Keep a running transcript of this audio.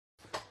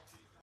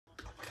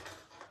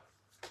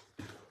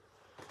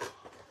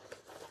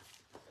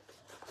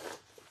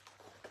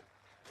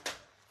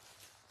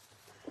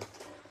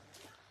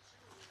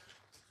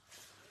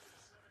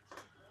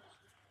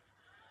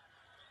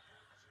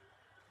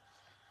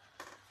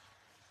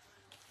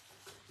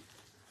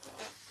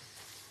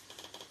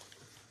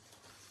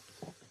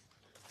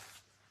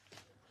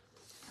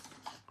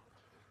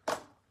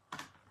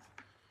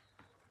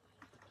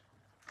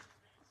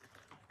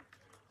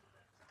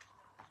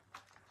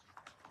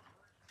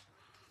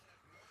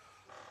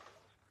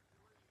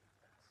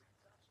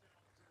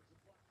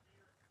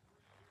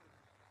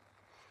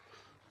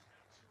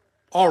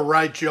All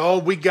right, y'all,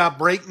 we got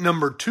break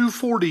number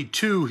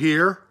 242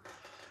 here.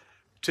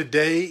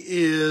 Today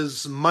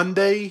is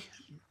Monday,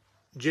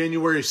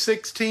 January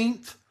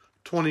 16th,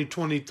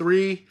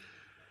 2023.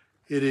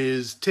 It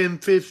is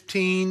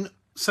 10:15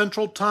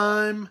 Central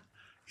Time,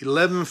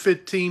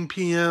 11:15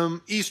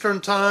 p.m. Eastern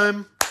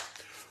Time.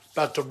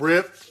 About to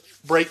rip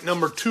break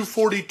number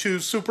 242.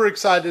 Super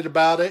excited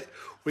about it.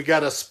 We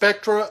got a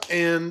Spectra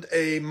and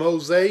a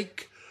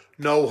Mosaic,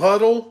 no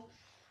huddle.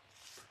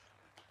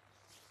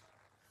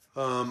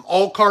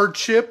 All card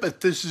ship.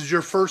 If this is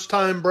your first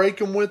time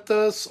breaking with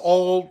us,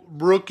 all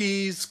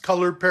rookies,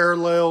 colored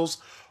parallels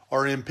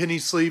are in penny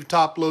sleeve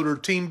top loader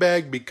team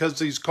bag. Because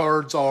these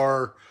cards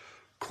are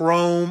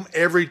chrome,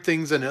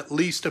 everything's in at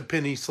least a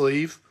penny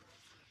sleeve.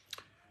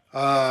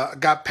 I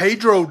got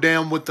Pedro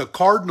down with the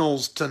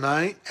Cardinals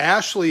tonight.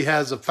 Ashley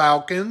has the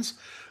Falcons.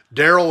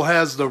 Daryl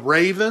has the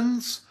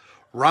Ravens.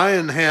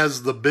 Ryan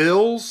has the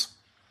Bills.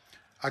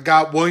 I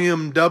got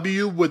William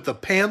W. with the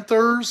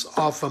Panthers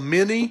off of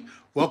Mini.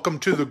 Welcome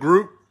to the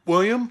group,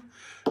 William.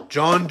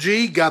 John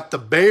G. got the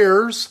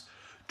Bears.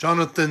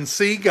 Jonathan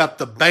C. got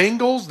the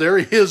Bengals. There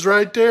he is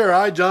right there.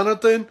 Hi,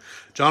 Jonathan.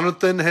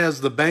 Jonathan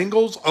has the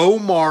Bengals.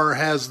 Omar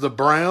has the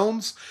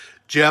Browns.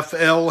 Jeff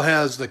L.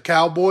 has the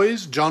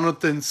Cowboys.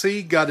 Jonathan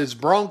C. got his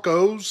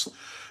Broncos.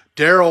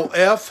 Daryl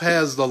F.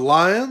 has the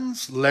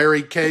Lions.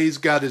 Larry K.'s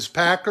got his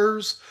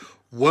Packers.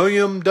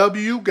 William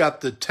W.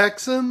 got the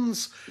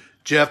Texans.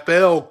 Jeff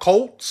L.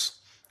 Colts.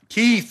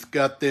 Keith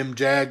got them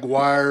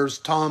Jaguars.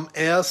 Tom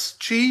S.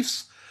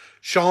 Chiefs.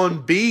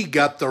 Sean B.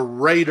 got the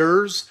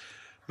Raiders.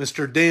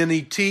 Mr.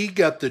 Danny T.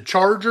 got the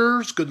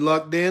Chargers. Good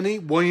luck, Danny.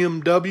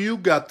 William W.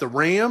 got the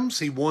Rams.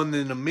 He won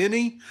in a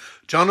mini.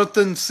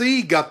 Jonathan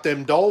C. got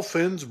them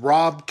Dolphins.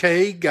 Rob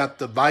K. got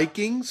the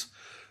Vikings.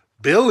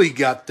 Billy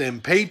got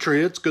them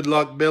Patriots. Good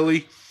luck,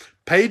 Billy.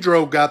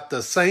 Pedro got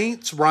the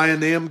Saints.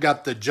 Ryan M.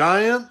 got the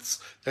Giants.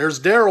 There's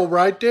Daryl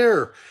right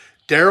there.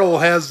 Daryl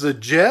has the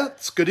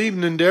Jets. Good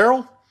evening,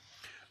 Daryl.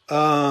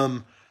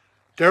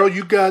 Daryl,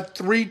 you got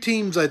three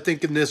teams, I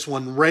think, in this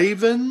one.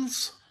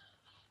 Ravens,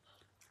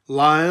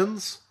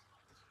 Lions,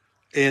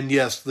 and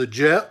yes, the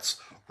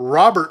Jets.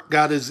 Robert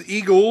got his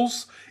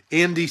Eagles.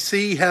 Andy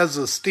C. has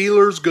the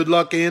Steelers. Good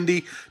luck,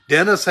 Andy.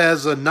 Dennis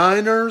has the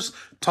Niners.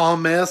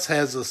 Tom S.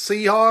 has the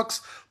Seahawks.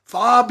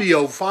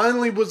 Fabio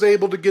finally was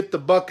able to get the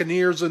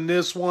Buccaneers in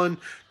this one.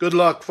 Good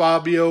luck,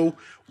 Fabio.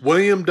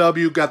 William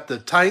W. got the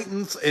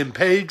Titans, and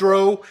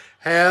Pedro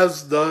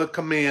has the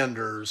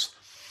Commanders.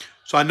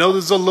 So I know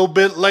this is a little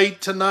bit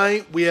late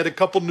tonight. We had a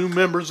couple new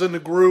members in the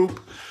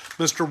group.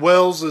 Mr.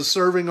 Wells is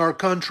serving our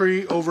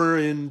country over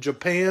in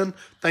Japan.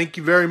 Thank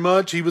you very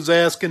much. He was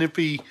asking if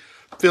he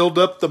filled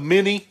up the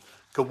mini.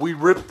 Could we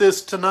rip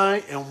this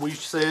tonight? And we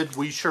said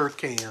we sure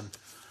can.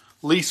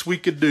 Least we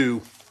could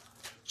do.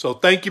 So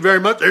thank you very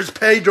much. There's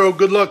Pedro.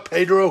 Good luck,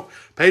 Pedro.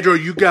 Pedro,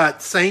 you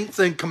got Saints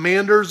and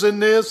Commanders in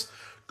this.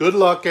 Good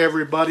luck,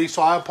 everybody.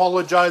 So I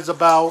apologize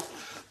about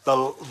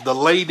the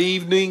late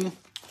evening.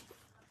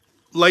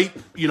 Late,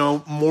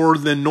 more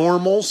than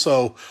normal.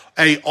 So,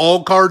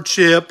 all card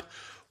ship.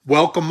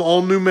 Welcome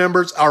all new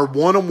members. Our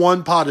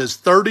one-on-one pot is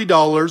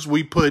 $30.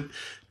 We put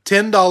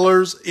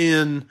 $10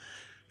 in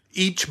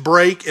each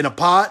break in a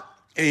pot.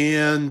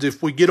 And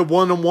if we get a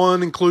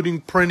one-on-one,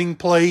 including printing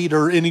plate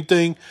or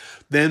anything,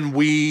 then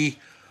we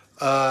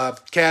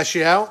cash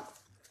you out.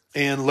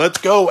 And let's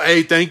go.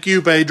 Hey, thank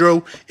you,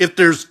 Pedro. If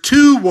there's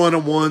two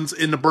one-on-ones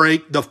in the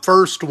break, the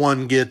first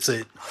one gets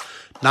it.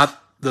 Not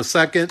the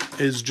second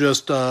is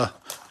just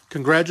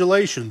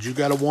congratulations. You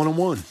got a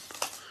one-on-one.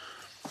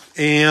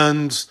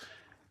 And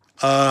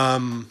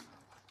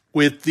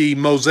with the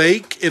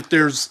Mosaic, if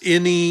there's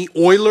any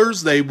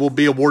Oilers, they will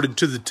be awarded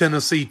to the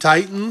Tennessee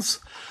Titans.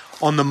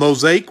 On the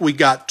Mosaic, we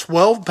got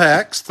 12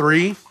 packs,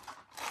 3.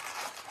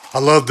 I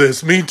love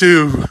this. Me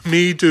too.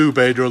 Me too,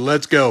 Pedro.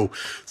 Let's go.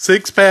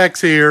 6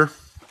 packs here.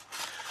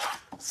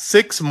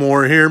 6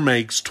 more here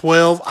makes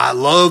 12. I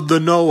love the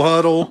no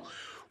huddle.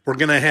 We're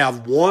going to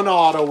have one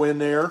auto in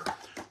there.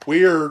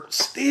 We are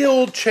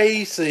still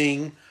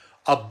chasing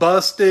a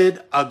busted,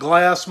 a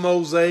glass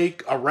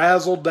Mosaic, a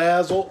razzle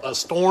dazzle, a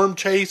storm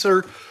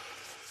chaser.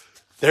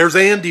 There's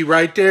Andy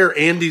right there.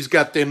 Andy's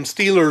got them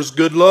Steelers.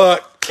 Good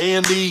luck,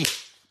 Andy.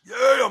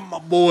 Yeah, my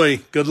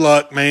boy. Good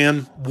luck,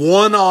 man.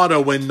 One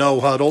auto in no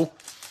huddle.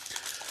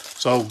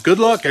 So good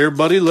luck,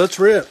 everybody. Let's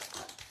rip.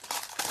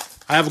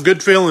 I have a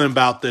good feeling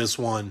about this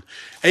one.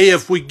 Hey,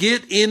 if we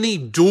get any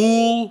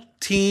dual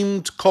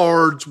teamed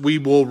cards, we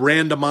will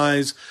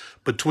randomize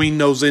between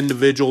those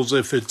individuals.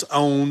 If it's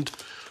owned,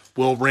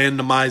 we'll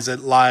randomize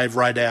it live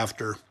right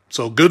after.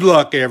 So good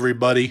luck,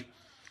 everybody.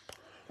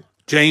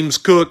 James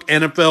Cook,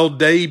 NFL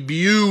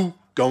debut,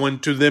 going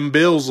to them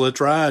Bills. Let's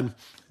ride.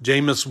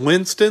 Jameis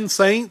Winston,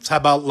 Saints. How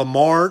about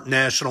Lamar,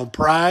 National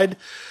Pride?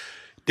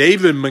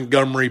 David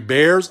Montgomery,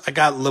 Bears. I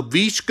got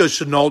Laviska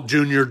Shenault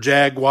Jr.,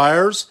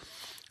 Jaguars.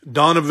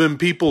 Donovan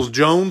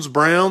Peoples-Jones,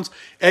 Browns.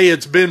 Hey,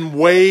 it's been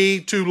way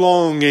too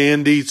long,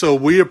 Andy, so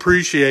we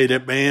appreciate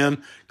it,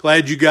 man.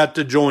 Glad you got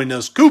to join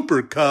us.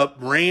 Cooper Kupp,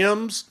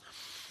 Rams.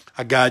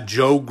 I got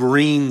Joe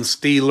Green,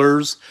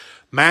 Steelers.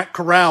 Matt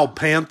Corral,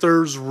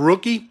 Panthers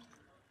rookie.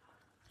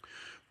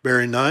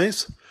 Very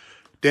nice.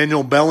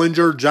 Daniel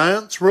Bellinger,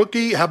 Giants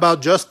rookie. How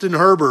about Justin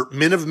Herbert,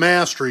 Men of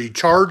Mastery,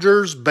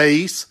 Chargers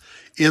base,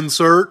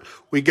 insert.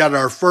 We got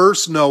our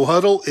first no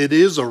huddle. It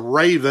is a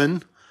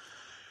Raven.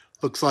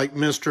 Looks like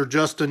Mr.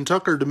 Justin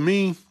Tucker to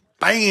me.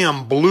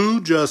 Bam,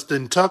 blue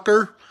Justin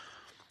Tucker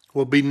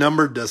will be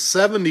numbered to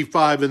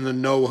 75 in the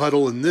no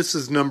huddle, and this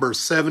is number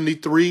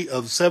 73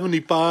 of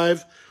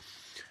 75.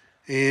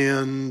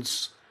 And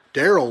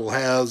Daryl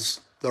has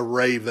the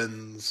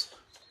Ravens.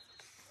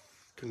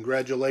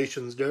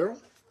 Congratulations, Daryl.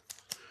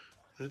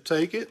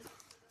 Take it.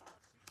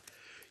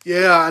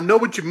 Yeah, I know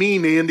what you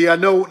mean, Andy. I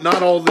know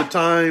not all the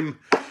time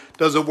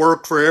does it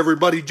work for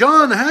everybody.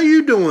 John, how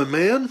you doing,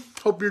 man?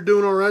 Hope you're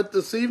doing all right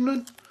this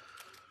evening.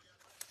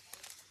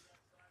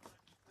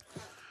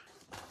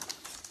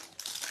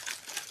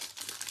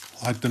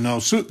 I like to know.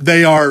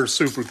 They are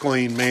super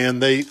clean, man.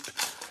 They're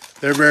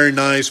very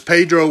nice.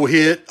 Pedro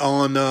hit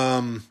on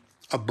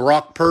a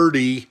Brock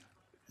Purdy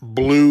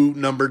blue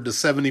numbered to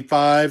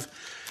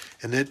 75.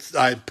 And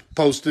I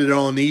posted it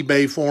on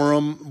eBay for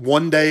him.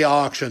 One-day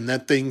auction.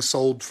 That thing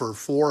sold for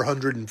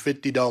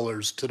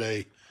 $450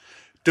 today.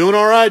 Doing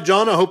all right,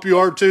 John. I hope you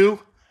are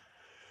too.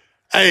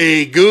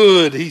 Hey,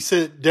 good.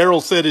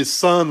 Daryl said his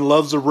son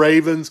loves the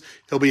Ravens.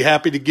 He'll be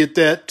happy to get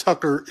that.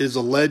 Tucker is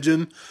a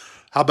legend.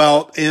 How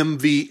about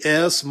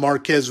MVS,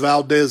 Marquez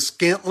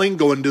Valdez-Scantling,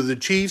 going to the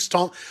Chiefs?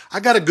 I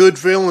got a good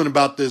feeling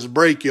about this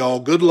break, y'all.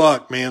 Good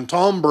luck, man.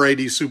 Tom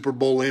Brady, Super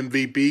Bowl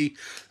MVP.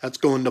 That's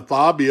going to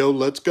Fabio.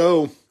 Let's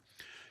go.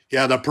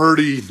 Yeah, the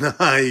Purdy,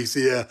 nice,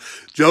 yeah.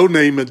 Joe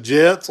Namath,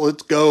 Jets,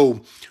 let's go.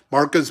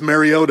 Marcus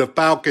Mariota,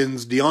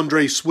 Falcons.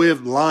 DeAndre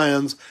Swift,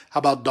 Lions. How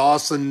about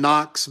Dawson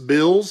Knox,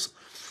 Bills?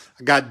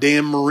 I got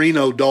Dan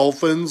Marino,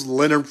 Dolphins.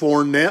 Leonard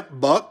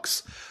Fournette,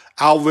 Bucks.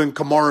 Alvin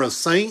Kamara,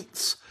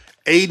 Saints.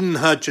 Aiden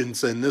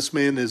Hutchinson, this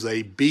man is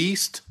a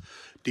beast.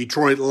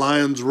 Detroit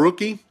Lions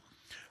rookie.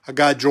 I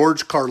got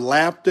George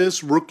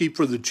Karlaftis, rookie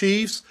for the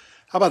Chiefs.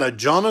 How about a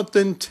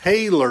Jonathan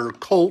Taylor,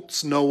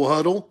 Colts, no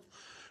huddle?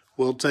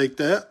 We'll take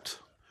that.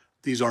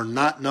 These are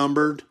not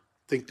numbered.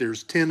 I think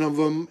there's 10 of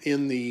them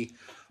in the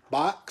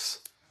box.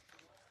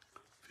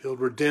 Field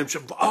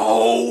Redemption.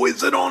 Oh,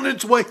 is it on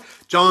its way?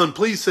 John,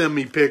 please send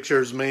me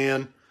pictures,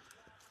 man.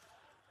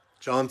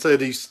 John said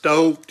he's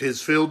stoked.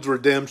 His Fields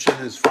Redemption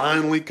is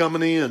finally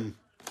coming in.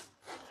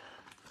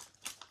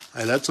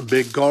 Hey, that's a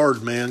big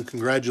card, man.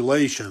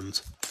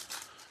 Congratulations.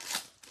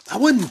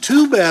 That wasn't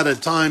too bad a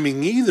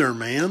timing either,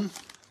 man.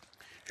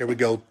 Here we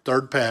go.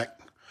 Third pack.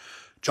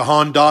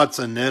 Jahan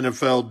Dotson,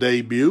 NFL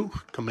debut,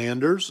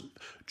 Commanders.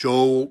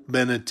 Joel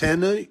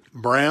Benintendi,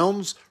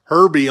 Browns.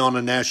 Herbie on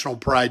a National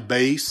Pride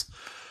base.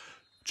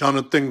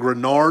 Jonathan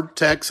Grenard,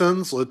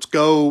 Texans. Let's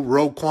go.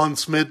 Roquan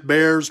Smith,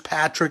 Bears.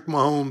 Patrick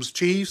Mahomes,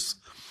 Chiefs.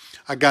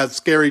 I got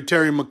Scary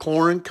Terry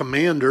McLaurin,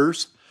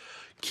 Commanders.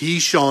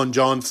 Keyshawn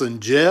Johnson,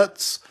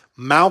 Jets.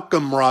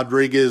 Malcolm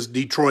Rodriguez,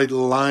 Detroit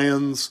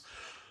Lions.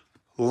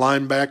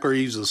 Linebacker,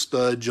 he's a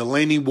stud.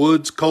 Jelani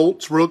Woods,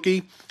 Colts,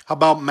 rookie. How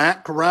about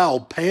Matt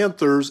Corral,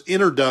 Panthers,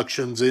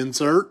 introductions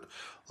insert.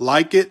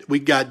 Like it. We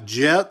got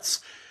Jets,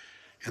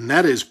 and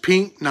that is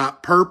pink,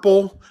 not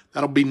purple.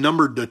 That'll be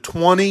numbered to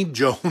 20.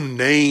 Joe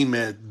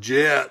Namath,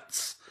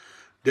 Jets.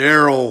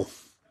 Daryl,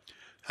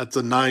 that's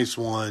a nice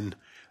one.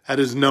 That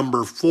is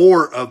number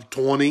 4 of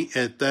 20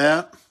 at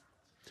that.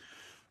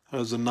 That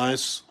was a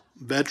nice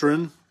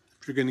veteran.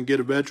 If you're going to get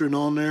a veteran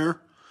on there,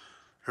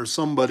 there's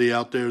somebody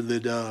out there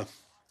that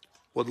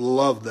would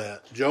love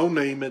that. Joe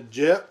Namath,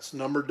 Jets,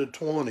 numbered to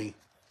 20.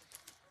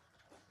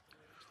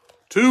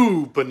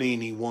 2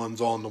 Panini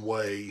ones on the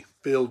way.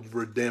 Field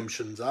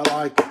Redemptions. I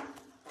like it.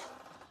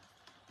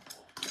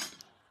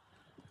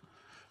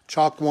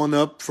 Chalk one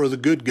up for the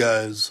good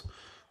guys.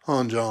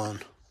 Huh,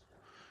 John?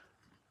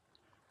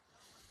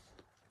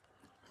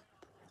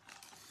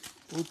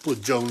 We'll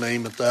put Joe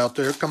Namath out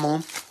there. Come on.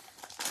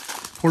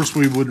 Of course,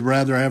 we would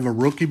rather have a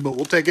rookie, but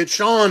we'll take it.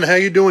 Sean, how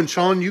you doing?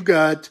 Sean, you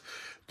got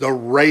the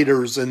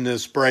Raiders in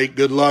this break.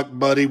 Good luck,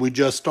 buddy. We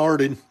just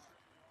started.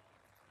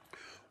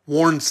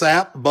 Warren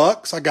Sapp,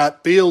 Bucks. I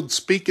got Fields.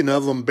 Speaking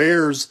of them,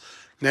 Bears,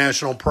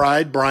 National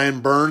Pride. Brian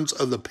Burns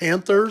of the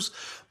Panthers.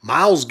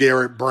 Myles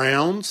Garrett,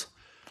 Browns.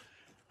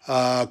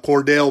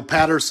 Cordell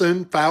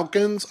Patterson,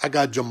 Falcons. I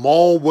got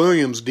Jamal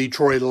Williams,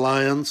 Detroit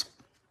Lions.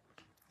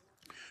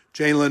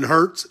 Jalen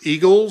Hurts,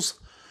 Eagles.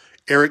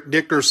 Eric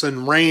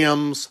Dickerson,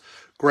 Rams.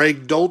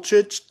 Greg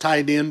Dulcich,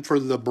 tight end for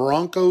the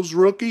Broncos,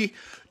 rookie.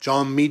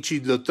 John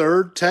Mechie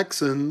III,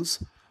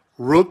 Texans,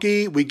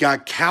 rookie. We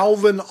got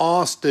Calvin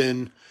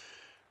Austin.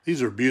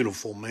 These are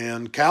beautiful,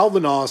 man.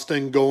 Calvin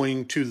Austin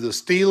going to the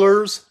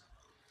Steelers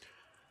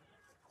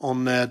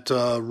on that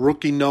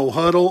rookie no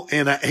huddle.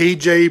 And a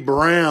A.J.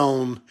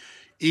 Brown,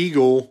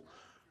 Eagle,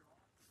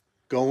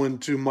 going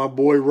to my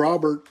boy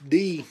Robert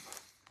D.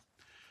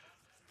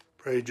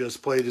 Brady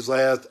just played his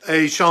last.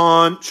 Hey,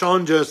 Sean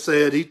just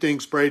said he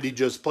thinks Brady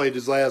just played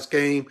his last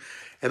game,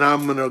 and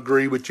I'm going to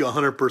agree with you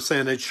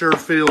 100%. It sure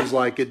feels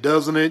like it,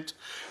 doesn't it?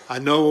 I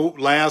know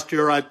last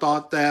year I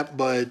thought that,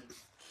 but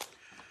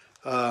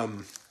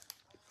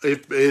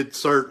It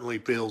certainly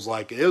feels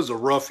like it. It was a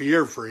rough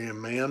year for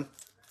him, man.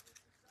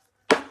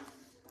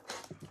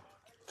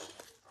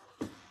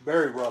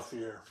 Very rough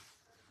year.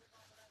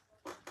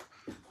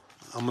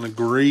 I'm going to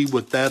agree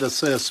with that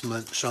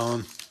assessment,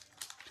 Sean.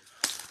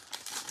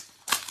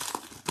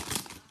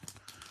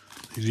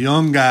 These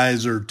young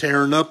guys are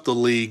tearing up the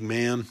league,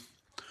 man.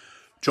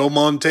 Joe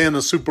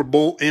Montana, Super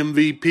Bowl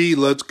MVP.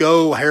 Let's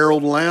go.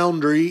 Harold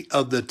Landry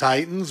of the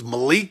Titans.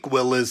 Malik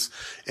Willis,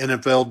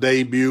 NFL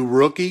debut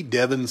rookie.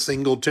 Devin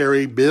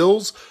Singletary,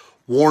 Bills.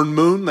 Warren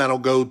Moon, that'll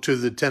go to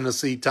the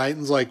Tennessee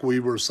Titans like we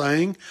were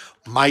saying.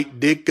 Mike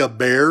Ditka,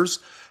 Bears.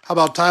 How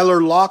about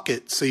Tyler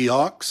Lockett,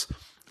 Seahawks?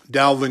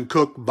 Dalvin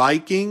Cook,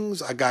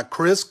 Vikings. I got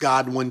Chris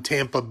Godwin,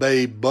 Tampa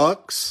Bay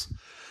Bucks.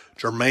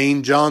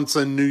 Jermaine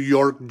Johnson, New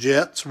York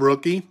Jets,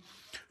 rookie.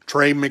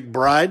 Trey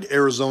McBride,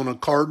 Arizona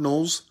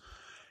Cardinals.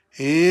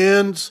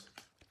 And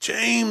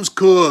James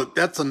Cook,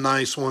 that's a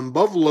nice one.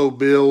 Buffalo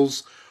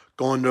Bills,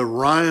 going to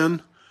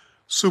Ryan,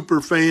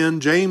 superfan.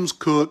 James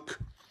Cook,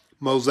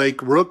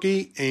 Mosaic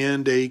rookie,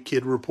 and a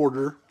kid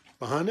reporter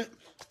behind it.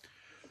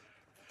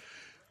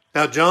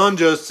 Now, John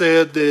just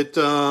said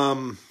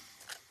that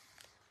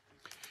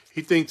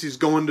he thinks he's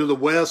going to the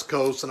West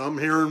Coast, and I'm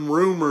hearing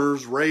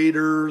rumors,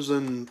 Raiders,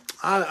 and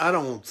I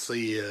don't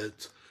see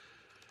it.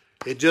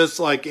 It just,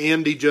 like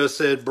Andy just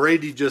said,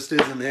 Brady just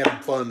isn't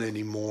having fun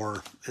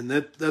anymore. And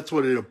that's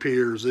what it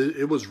appears.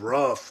 It was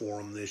rough for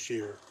him this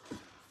year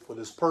with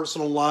his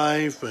personal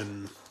life,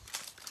 and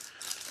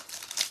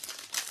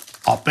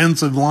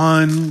offensive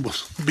line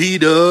was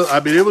beat up. I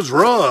mean, it was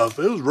rough.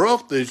 It was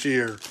rough this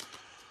year.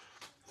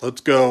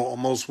 Let's go.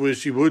 Almost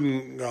wish he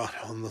wouldn't. God,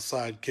 on the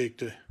side kick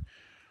to.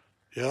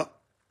 Yep.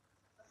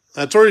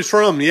 That's where he's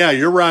from. Yeah,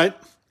 you're right.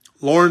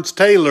 Lawrence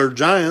Taylor,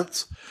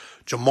 Giants.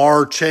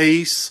 Jamar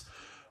Chase,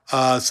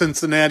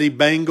 Cincinnati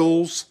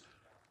Bengals.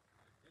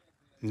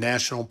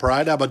 National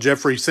pride. How about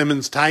Jeffrey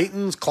Simmons,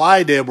 Titans?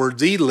 Clyde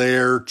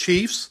Edwards-Helaire,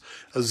 Chiefs.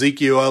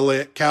 Ezekiel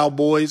Elliott,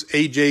 Cowboys.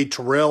 A.J.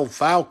 Terrell,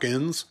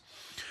 Falcons.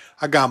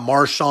 I got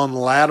Marshawn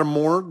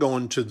Lattimore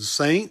going to the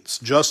Saints.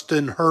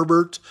 Justin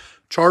Herbert,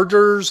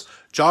 Chargers.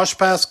 Josh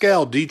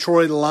Pascal,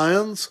 Detroit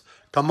Lions.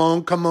 Come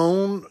on, come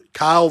on.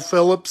 Kyle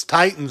Phillips,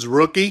 Titans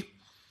rookie.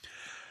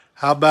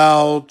 How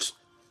about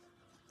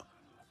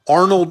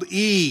Arnold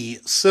E.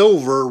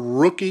 Silver,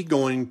 rookie,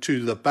 going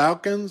to the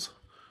Falcons?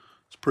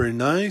 It's pretty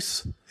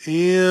nice.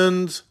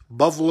 And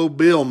Buffalo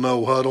Bill,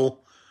 no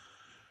huddle.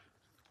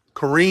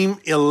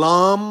 Kareem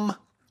Elam,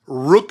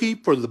 rookie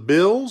for the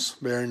Bills.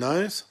 Very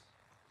nice.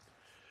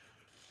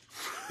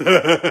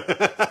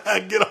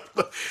 Get off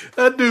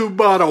that dude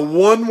bought a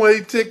one-way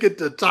ticket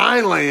to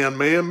Thailand,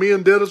 man. Me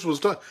and Dennis was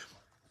talking.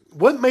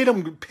 What made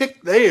him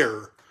pick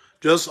there?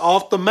 Just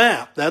off the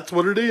map. That's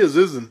what it is,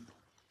 isn't it?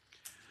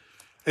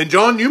 And,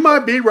 John, you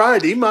might be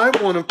right. He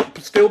might want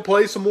to still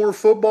play some more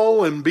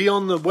football and be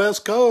on the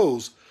West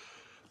Coast.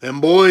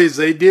 Them boys,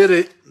 they did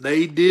it.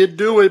 They did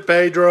do it,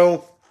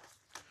 Pedro.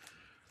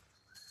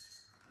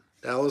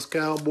 Dallas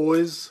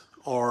Cowboys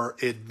are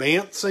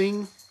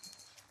advancing.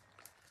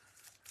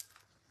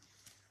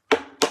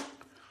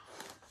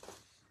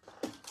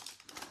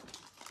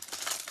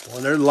 Well,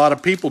 there's a lot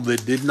of people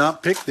that did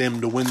not pick them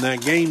to win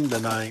that game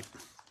tonight.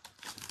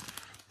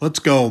 Let's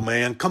go,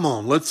 man. Come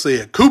on, let's see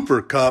it.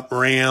 Cooper Kupp,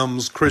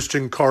 Rams, Chris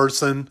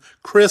Carson,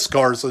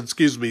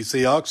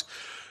 Seahawks.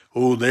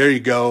 Oh, there you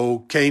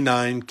go.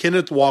 K9,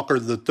 Kenneth Walker,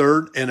 the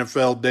third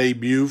NFL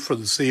debut for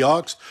the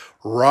Seahawks.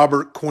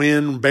 Robert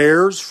Quinn,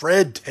 Bears.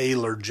 Fred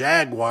Taylor,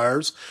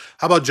 Jaguars.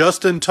 How about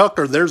Justin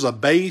Tucker? There's a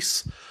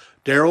base.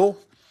 Daryl.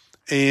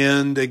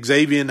 And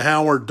Xavier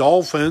Howard,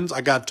 Dolphins.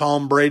 I got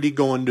Tom Brady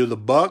going to the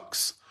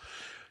Bucks.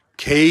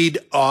 Cade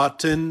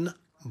Otton,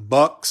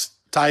 Bucks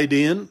tight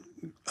end,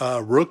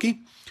 rookie.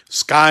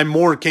 Sky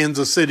Moore,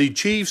 Kansas City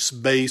Chiefs,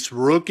 base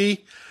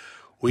rookie.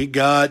 We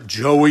got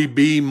Joey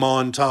B.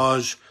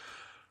 Montage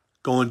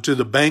going to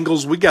the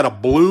Bengals. We got a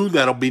blue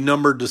that'll be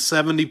numbered to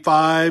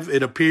 75,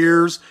 it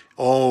appears.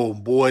 Oh,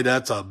 boy,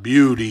 that's a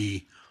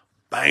beauty.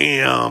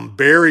 Bam.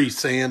 Barry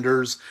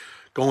Sanders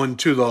going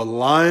to the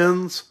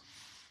Lions.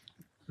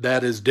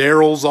 That is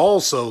Daryl's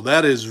also.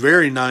 That is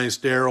very nice,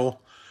 Daryl.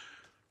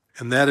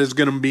 And that is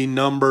going to be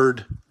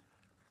numbered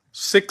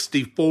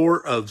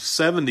 64 of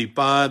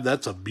 75.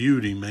 That's a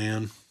beauty,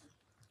 man.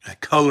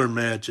 That color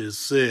match is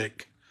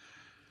sick.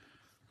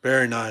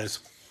 Very nice.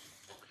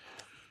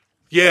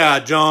 Yeah,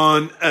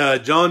 John.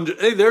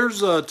 Hey,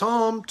 there's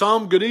Tom.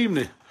 Tom, good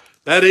evening.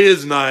 That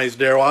is nice,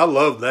 Daryl. I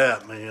love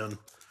that, man.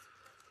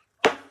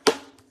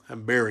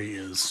 That berry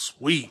is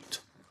sweet.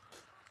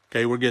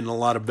 Okay, we're getting a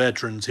lot of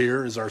veterans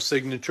here. Is our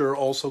signature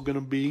also going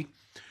to be?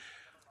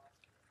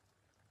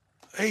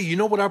 Hey, you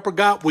know what I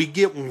forgot? We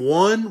get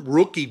one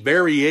rookie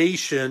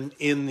variation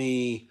in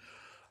the,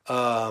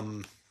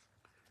 and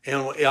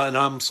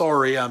I'm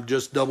sorry, I've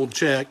just double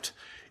checked.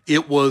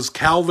 It was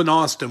Calvin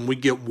Austin. We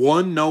get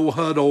one no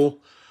huddle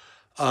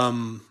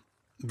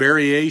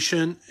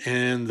variation,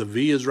 and the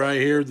V is right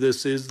here.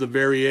 This is the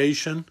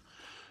variation.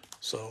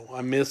 So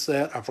I missed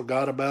that. I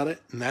forgot about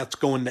it. And that's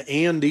going to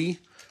Andy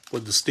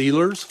with the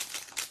Steelers.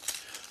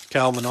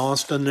 Calvin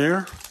Austin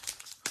there.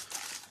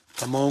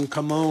 Come on,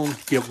 come on.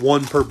 Get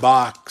one per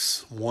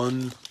box.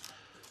 One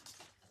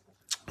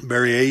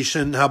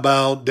variation. How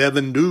about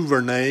Devin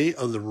Duvernay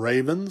of the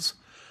Ravens?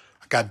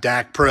 I got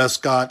Dak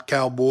Prescott,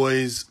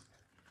 Cowboys,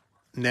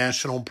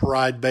 National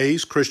Pride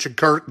Base. Christian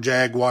Kirk,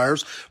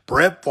 Jaguars.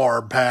 Brett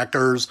Favre,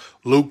 Packers.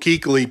 Luke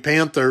Kuechly,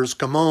 Panthers.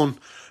 Come on.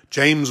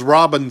 James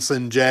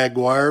Robinson,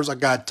 Jaguars. I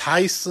got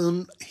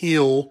Tyson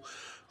Hill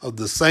of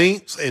the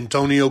Saints.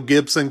 Antonio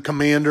Gibson,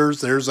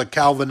 Commanders. There's a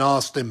Calvin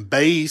Austin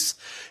base,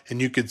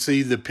 and you can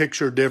see the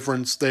picture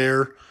difference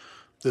there.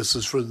 This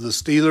is for the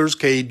Steelers.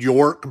 Cade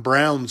York,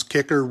 Browns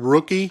kicker,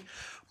 rookie.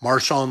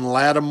 Marshawn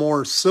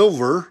Lattimore,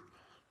 silver.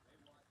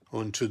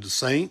 Going to the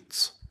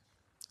Saints.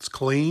 It's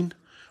clean.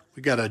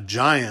 We got a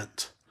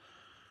giant.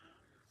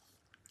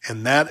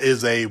 And that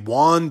is a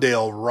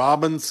Wan'Dale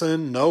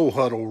Robinson, no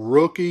huddle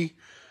rookie.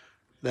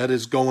 That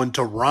is going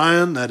to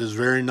Ryan. That is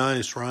very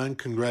nice, Ryan.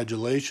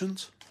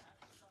 Congratulations.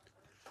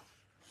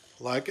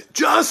 Like it.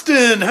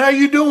 Justin, how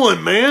you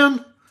doing,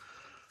 man?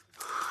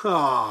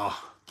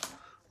 Ah,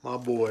 my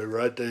boy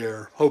right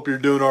there. Hope you're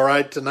doing all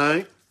right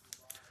tonight.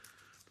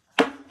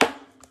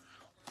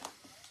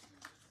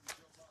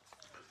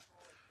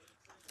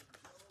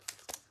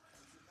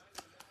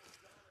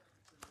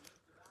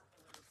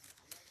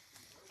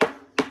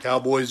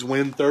 Cowboys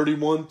win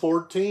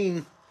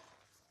 31-14.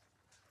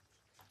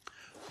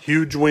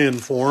 Huge win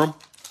for them.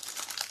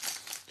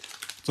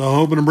 So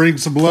hoping to bring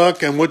some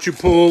luck, and what you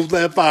pulled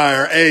that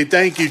fire. Hey,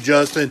 thank you,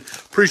 Justin.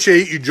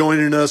 Appreciate you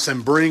joining us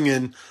and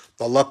bringing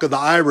the luck of the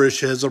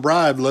Irish has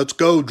arrived. Let's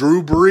go.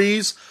 Drew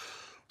Brees,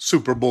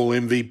 Super Bowl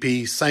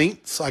MVP,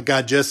 Saints. I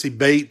got Jesse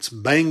Bates,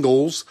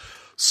 Bengals.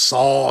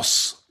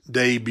 Sauce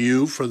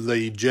debut for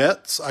the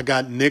Jets. I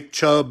got Nick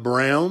Chubb,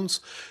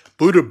 Browns.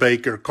 Buda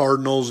Baker,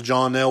 Cardinals.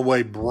 John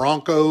Elway,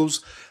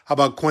 Broncos. How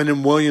about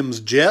Quentin Williams,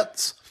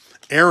 Jets?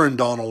 Aaron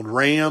Donald,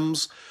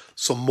 Rams.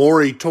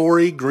 Samori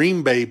Torrey,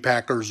 Green Bay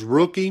Packers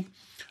rookie.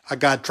 I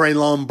got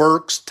Treylon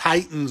Burks,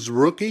 Titans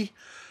rookie.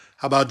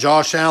 How about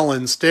Josh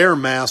Allen,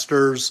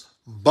 Stairmasters,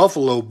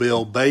 Buffalo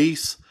Bill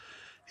base.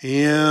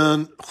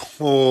 And,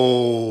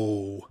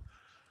 oh,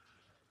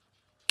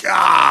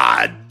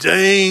 God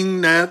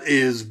dang, that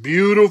is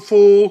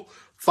beautiful.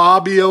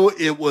 Fabio,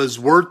 it was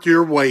worth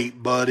your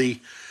wait,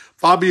 buddy.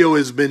 Fabio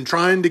has been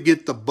trying to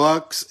get the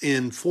Bucks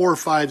in 4 or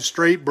 5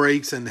 straight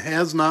breaks and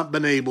has not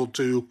been able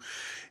to.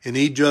 And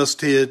he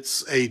just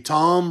hits a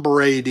Tom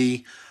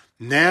Brady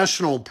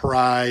National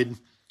Pride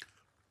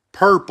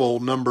purple,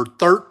 number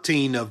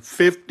 13 of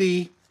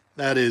 50.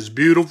 That is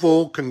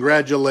beautiful.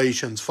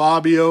 Congratulations,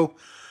 Fabio.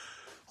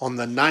 On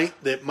the night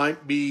that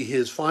might be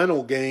his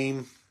final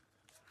game,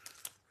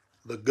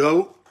 the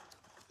GOAT.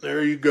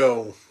 There you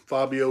go.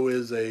 Fabio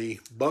is a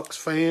Bucks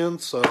fan,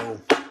 so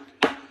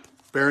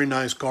very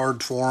nice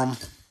card for him.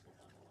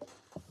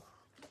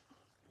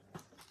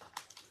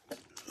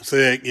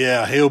 Sick,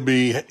 yeah, he'll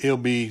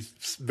be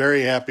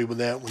very happy with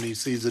that when he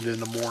sees it in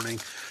the morning.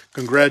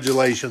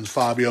 Congratulations,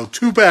 Fabio.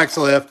 2 packs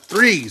left.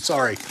 3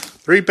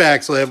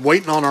 packs left.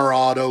 Waiting on our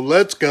auto.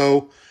 Let's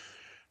go.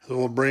 So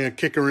we'll bring a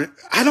kicker in.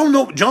 I don't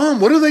know, John,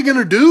 what are they going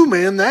to do,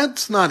 man?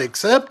 That's not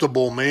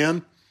acceptable,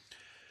 man.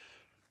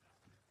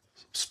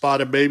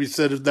 Spotted Baby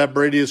said if that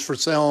Brady is for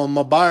sale on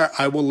my buyer,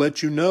 I will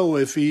let you know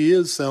if he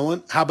is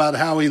selling. How about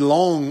Howie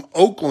Long,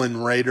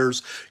 Oakland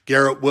Raiders,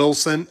 Garrett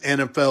Wilson,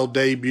 NFL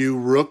debut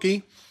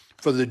rookie.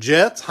 For the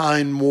Jets,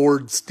 Hein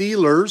Ward,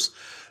 Steelers,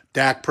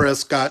 Dak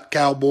Prescott,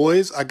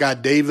 Cowboys. I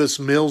got Davis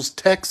Mills,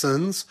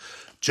 Texans,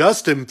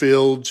 Justin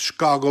Fields,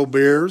 Chicago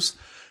Bears,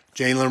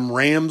 Jalen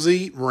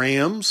Ramsey,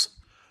 Rams,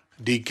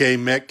 DK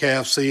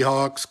Metcalf,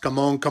 Seahawks. Come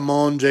on, come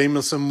on.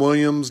 Jamison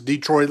Williams,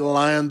 Detroit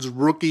Lions,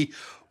 rookie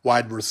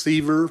wide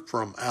receiver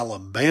from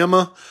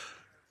Alabama.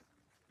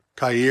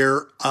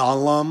 Khair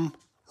Alam,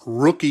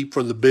 rookie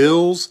for the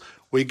Bills.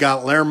 We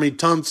got Laramie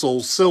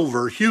Tunsil,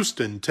 silver,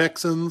 Houston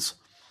Texans.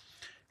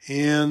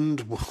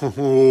 And,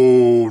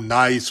 oh,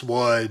 nice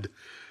one.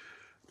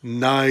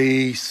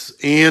 Nice.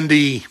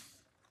 Andy.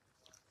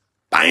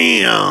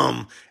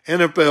 Bam!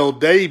 NFL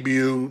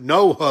debut,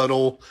 no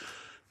huddle.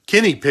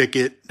 Kenny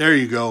Pickett. There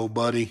you go,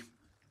 buddy.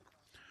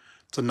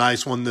 It's a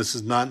nice one. This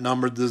is not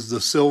numbered. This is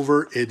the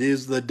silver. It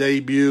is the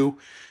debut.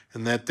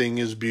 And that thing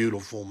is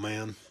beautiful,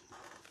 man.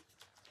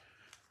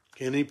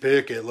 Kenny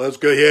Pickett. Let's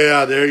go.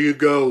 Yeah, there you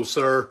go,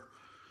 sir.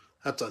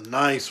 That's a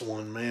nice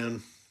one,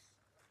 man.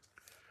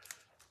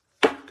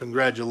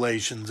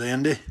 Congratulations,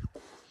 Andy.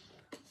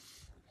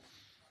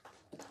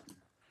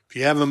 If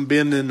you haven't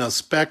been in a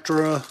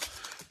Spectra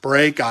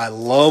break, I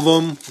love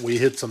them. We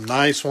hit some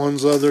nice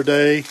ones the other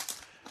day.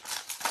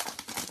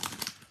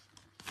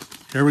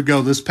 Here we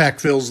go. This pack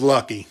feels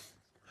lucky.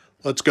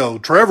 Let's go.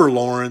 Trevor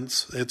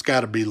Lawrence. It's got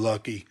to be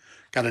lucky.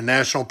 Got a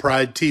National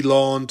Pride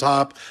T-Law on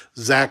top.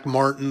 Zach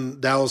Martin,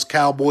 Dallas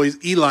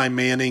Cowboys. Eli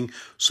Manning,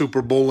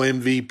 Super Bowl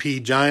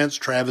MVP, Giants.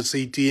 Travis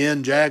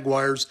Etienne,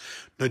 Jaguars.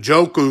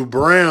 Njoku,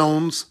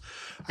 Browns.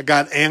 I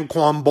got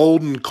Anquan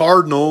Bolden,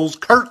 Cardinals.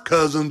 Kirk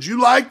Cousins.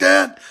 You like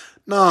that?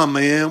 Nah,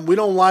 man, we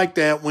don't like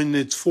that when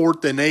it's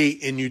 4th and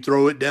 8 and you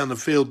throw it down the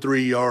field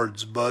 3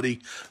 yards,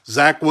 buddy.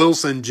 Zach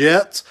Wilson,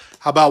 Jets.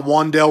 How about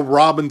Wan'Dale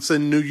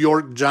Robinson, New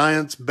York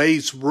Giants,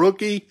 base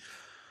rookie?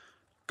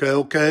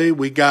 Okay.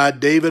 We got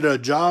David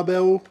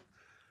Ojabo,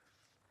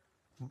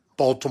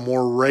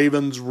 Baltimore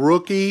Ravens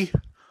rookie.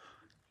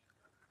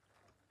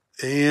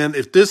 And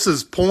if this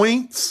is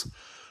points,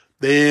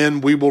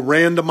 then we will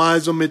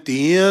randomize them at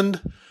the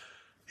end.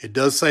 It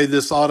does say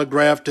this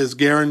autographed is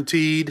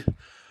guaranteed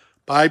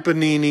by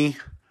Panini.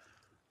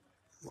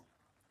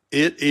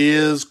 It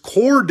is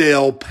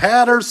Cordell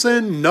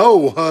Patterson,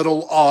 no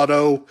huddle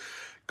auto,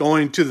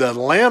 going to the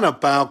Atlanta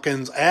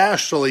Falcons.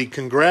 Ashley,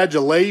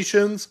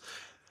 congratulations.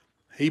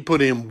 He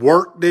put in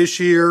work this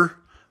year.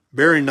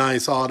 Very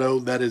nice auto.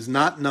 That is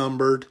not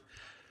numbered.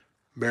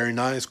 Very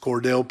nice.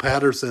 Cordell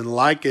Patterson,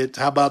 like it.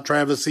 How about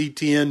Travis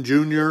Etienne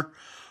Jr.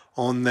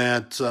 on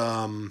that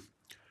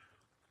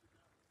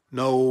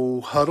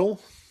no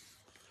huddle?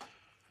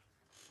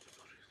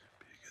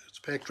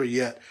 Spectra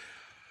yet.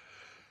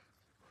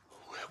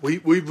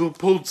 We've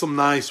pulled some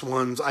nice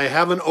ones. I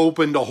haven't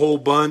opened a whole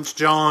bunch,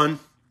 John.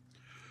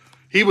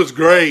 He was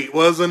great,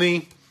 wasn't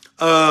he?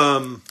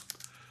 I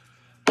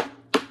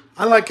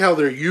like how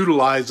they're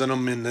utilizing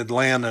them in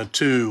Atlanta,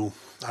 too.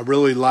 I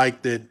really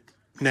like that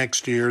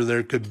next year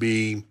there could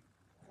be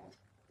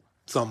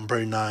something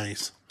pretty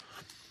nice.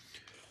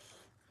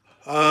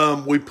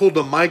 We pulled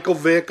a Michael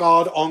Vick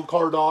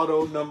on-card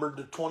auto, numbered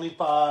to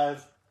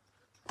 25.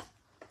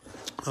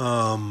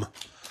 Trying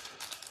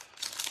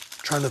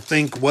to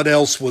think what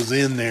else was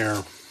in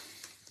there.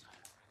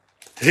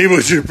 He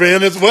was your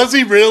fantasy. Was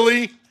he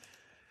really?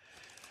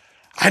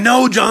 I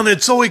know, John,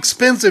 it's so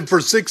expensive for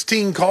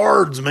 16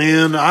 cards,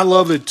 man. I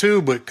love it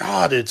too, but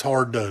God, it's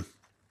hard to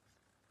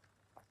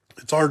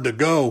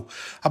go.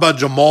 How about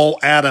Jamal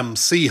Adams,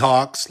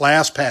 Seahawks?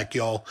 Last pack,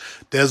 y'all.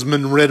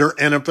 Desmond Ridder,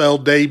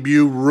 NFL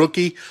debut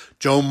rookie.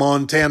 Joe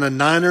Montana,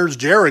 Niners.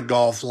 Jared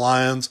Goff,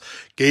 Lions.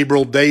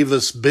 Gabriel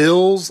Davis,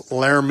 Bills.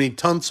 Laramie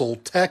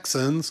Tunsil,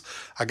 Texans.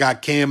 I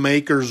got Cam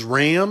Akers,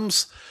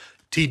 Rams.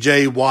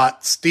 TJ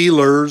Watt,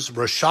 Steelers.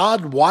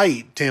 Rashad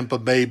White, Tampa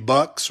Bay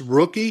Bucks,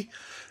 rookie.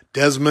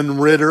 Desmond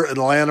Ridder,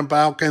 Atlanta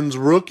Falcons,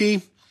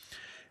 rookie.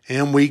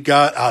 And we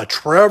got a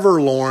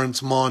Trevor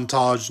Lawrence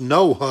montage,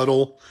 no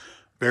huddle.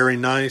 Very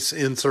nice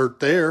insert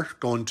there,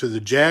 going to the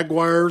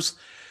Jaguars.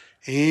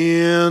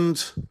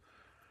 And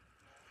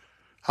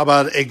how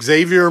about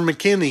Xavier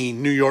McKinney,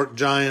 New York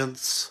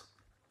Giants?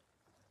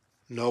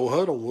 No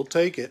huddle, we'll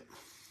take it.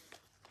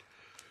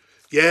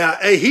 Yeah,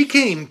 hey, he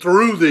came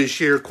through this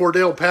year.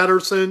 Cordell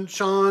Patterson,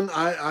 Sean,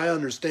 I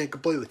understand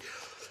completely.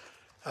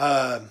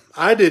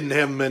 I didn't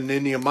have him in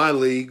any of my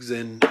leagues,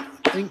 and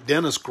I think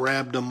Dennis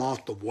grabbed him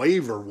off the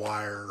waiver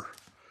wire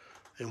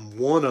in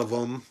one of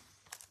them.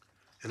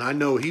 And I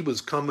know he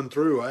was coming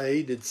through. I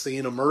hated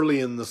seeing him early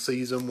in the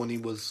season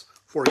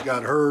before he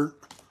got hurt.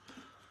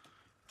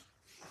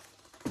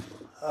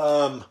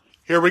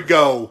 Here we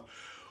go.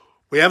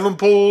 We haven't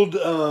pulled,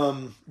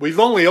 we've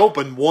only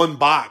opened one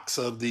box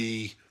of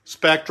the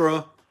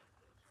Spectra,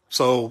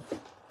 so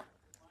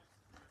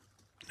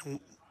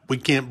we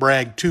can't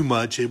brag too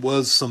much. It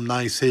was some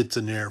nice hits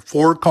in there.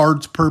 4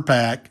 cards per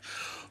pack,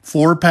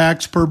 4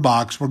 packs per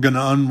box. We're going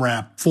to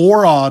unwrap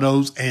 4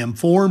 autos and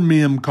 4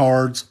 mem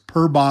cards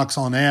per box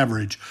on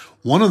average.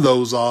 One of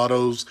those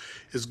autos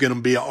is going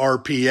to be a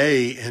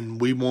RPA,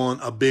 and we want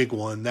a big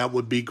one. That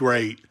would be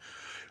great.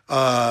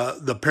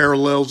 The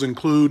parallels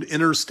include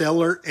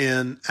Interstellar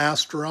and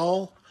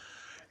Astral,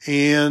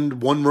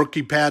 and 1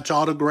 rookie patch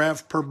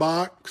autograph per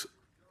box.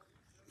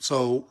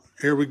 So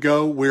here we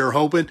go. We're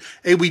hoping.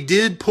 Hey, we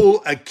did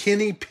pull a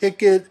Kenny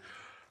Pickett.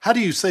 How do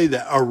you say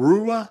that?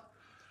 Arua,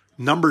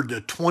 numbered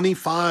to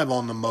 25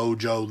 on the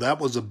Mojo. That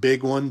was a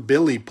big one.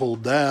 Billy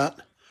pulled that.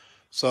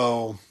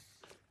 So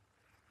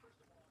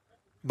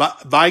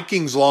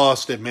Vikings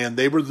lost it, man.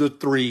 They were the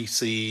 3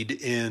 seed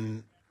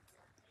in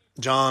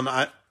John.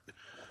 I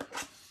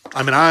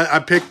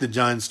picked the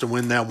Giants to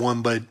win that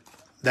one, but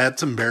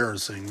that's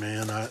embarrassing,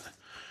 man.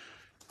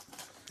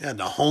 Yeah,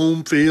 the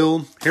home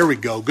field. Here we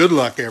go. Good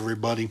luck,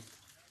 everybody.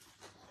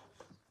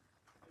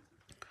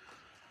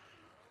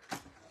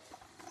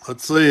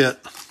 Let's see it.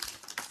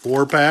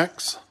 4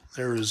 packs.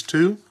 There is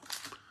 2.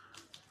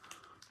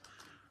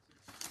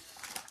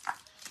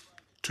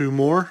 2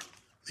 more.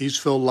 These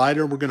feel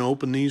lighter. We're going to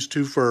open these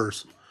 2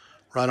 first.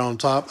 Right on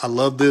top. I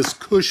love this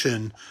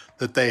cushion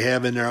that they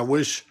have in there. I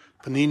wish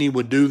Panini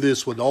would do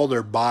this with all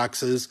their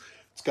boxes.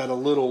 It's got a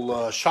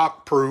little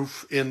shock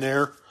proof in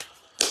there.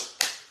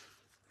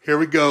 Here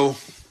we go.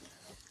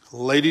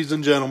 Ladies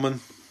and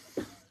gentlemen,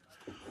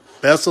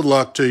 best of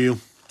luck to you.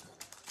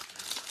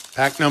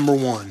 Pack number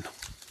 1.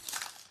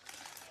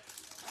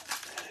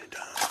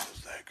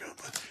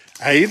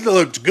 Hey, he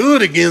looked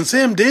good against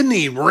him, didn't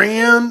he?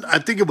 Ran, I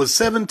think it was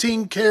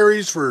 17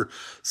 carries for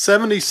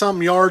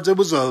 70-something yards. It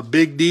was a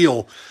big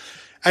deal.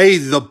 Hey,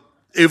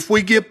 if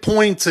we get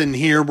points in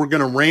here, we're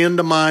going to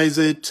randomize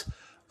it.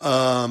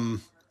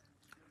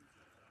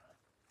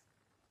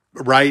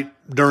 right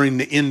during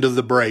the end of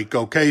the break.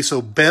 Okay,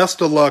 so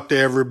best of luck to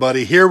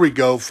everybody. Here we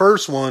go.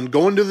 First one,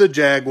 going to the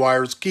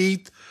Jaguars.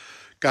 Keith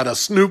got a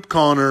Snoop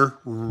Connor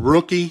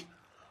rookie.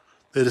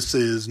 This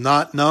is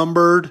not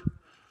numbered.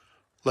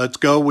 Let's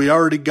go. We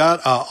already got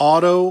a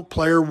auto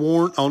player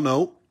worn. Oh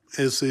no,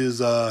 this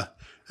is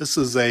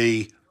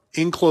a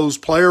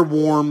enclosed player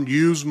worn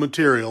used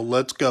material.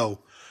 Let's go.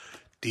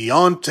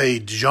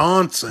 Deontay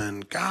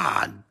Johnson.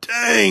 God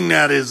dang,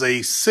 that is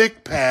a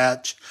sick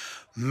patch.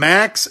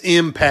 Max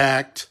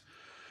impact.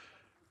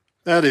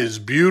 That is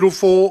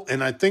beautiful.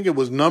 And I think it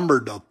was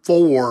numbered to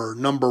 4.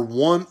 Number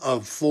 1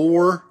 of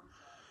 4.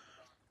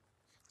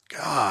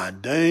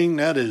 God dang,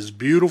 that is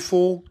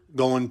beautiful.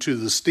 Going to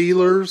the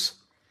Steelers.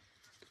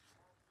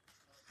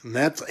 And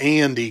that's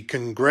Andy.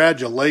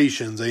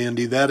 Congratulations,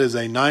 Andy. That is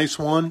a nice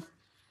one.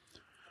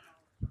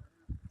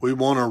 We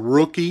want a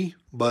rookie,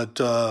 but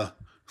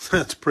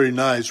that's pretty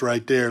nice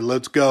right there.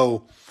 Let's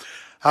go.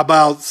 How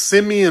about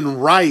Simeon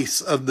Rice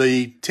of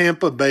the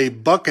Tampa Bay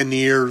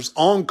Buccaneers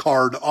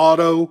on-card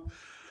auto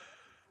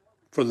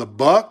for the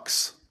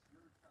Bucks?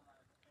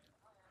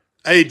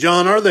 Hey,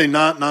 John, are they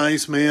not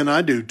nice, man?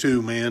 I do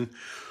too, man.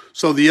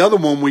 So the other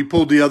one we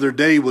pulled the other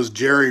day was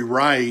Jerry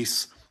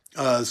Rice,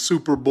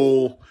 Super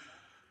Bowl.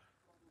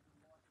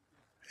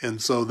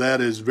 And so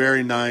that is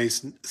very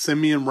nice.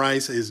 Simeon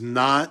Rice is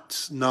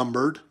not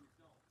numbered.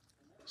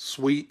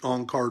 Sweet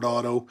on-card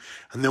auto.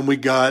 And then we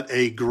got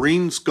a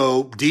green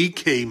scope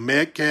DK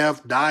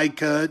Metcalf die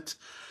cut.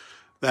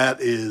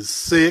 That is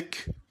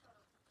sick.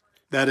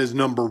 That is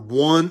number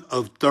 1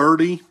 of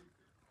 30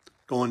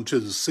 going to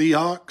the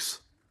Seahawks.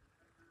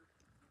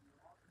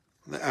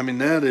 I mean,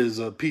 that is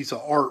a piece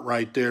of art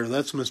right there.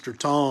 That's Mr.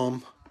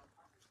 Tom.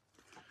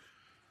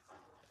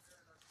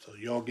 So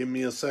y'all give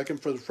me a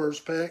second for the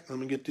first pack. Let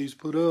me get these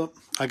put up.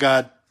 I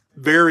got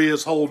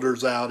various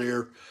holders out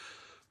here.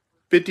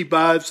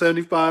 55,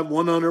 75,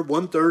 100,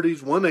 130s,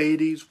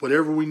 180s,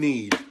 whatever we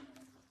need.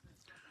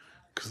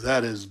 Because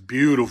that is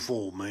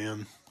beautiful,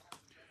 man.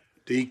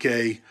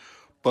 DK.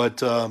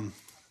 But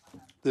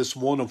this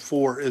 1 of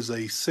 4 is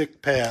a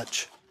sick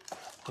patch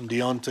on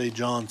Deontay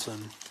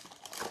Johnson.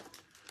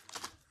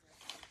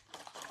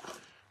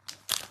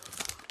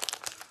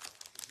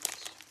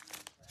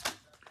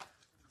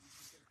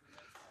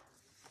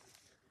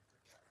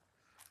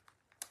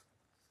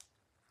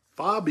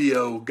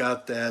 Fabio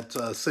got that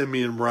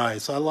Simeon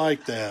Rice. I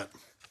like that.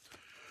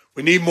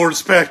 We need more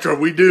Spectra.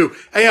 We do.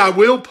 Hey, I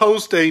will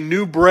post a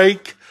new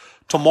break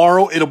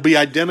tomorrow. It'll be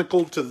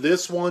identical to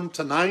this one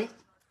tonight.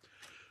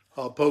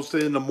 I'll post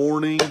it in the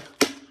morning.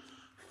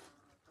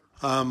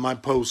 I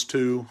post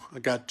 2. I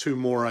got 2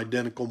 more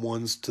identical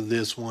ones to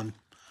this one.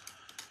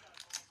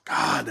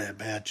 God, that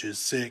batch is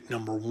sick.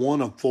 Number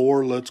 1 of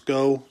 4. Let's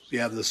go.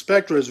 Yeah, the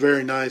Spectra is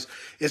very nice.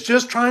 It's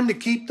just trying to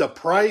keep the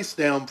price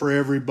down for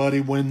everybody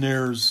when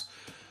there's,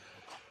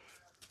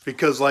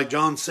 because like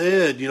John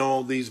said, you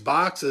know, these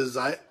boxes,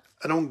 I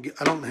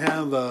don't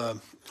have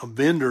a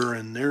vendor,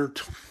 and they're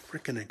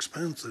freaking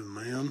expensive,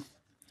 man.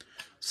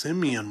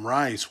 Simeon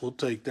Rice, we'll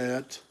take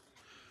that.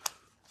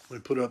 Let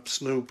me put up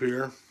Snoop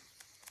here.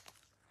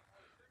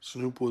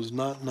 Snoop was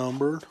not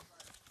numbered.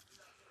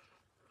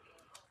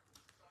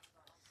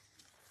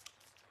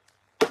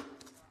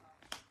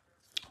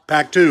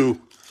 Pack 2.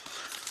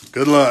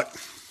 Good luck.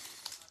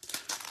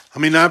 I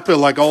mean, I feel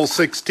like all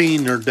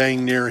 16 are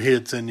dang near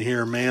hits in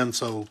here, man.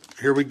 So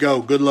here we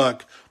go. Good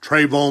luck.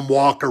 Trayvon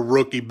Walker,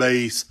 rookie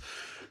base.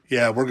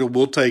 Yeah,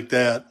 we'll take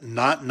that.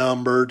 Not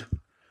numbered.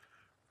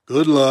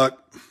 Good luck.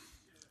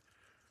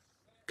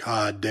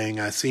 God dang,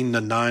 I seen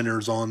the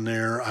Niners on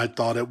there. I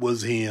thought it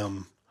was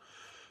him.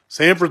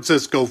 San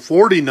Francisco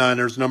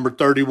 49ers, number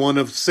 31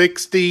 of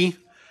 60.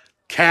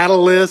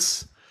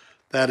 Catalyst.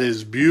 That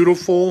is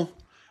beautiful.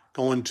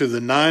 Going to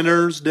the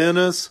Niners,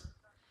 Dennis.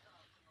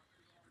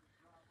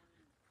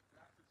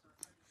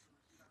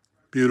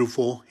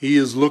 Beautiful. He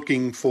is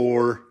looking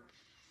for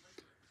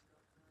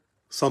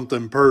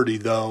something pretty,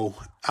 though.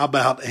 How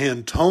about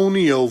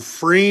Antonio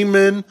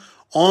Freeman,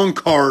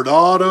 on-card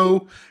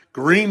auto,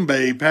 Green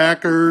Bay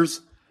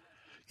Packers.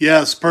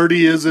 Yes,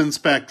 Purdy is in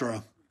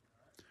Spectra.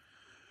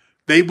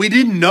 We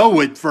didn't know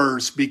at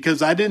first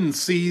because I didn't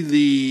see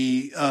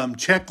the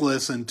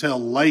checklist until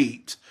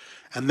late.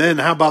 And then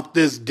how about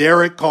this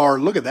Derek Carr?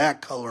 Look at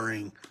that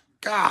coloring.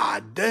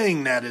 God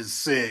dang, that is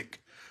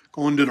sick.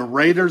 Going to the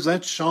Raiders,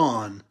 that's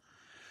Sean.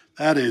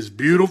 That is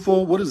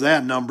beautiful. What is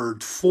that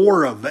numbered?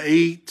 4 of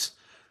 8.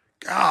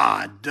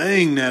 God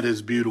dang, that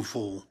is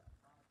beautiful.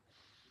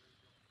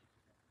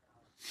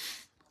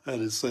 That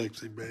is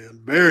sexy, man.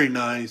 Very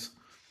nice.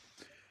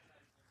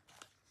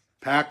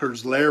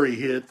 Packers Larry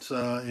hits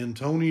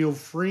Antonio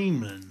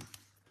Freeman.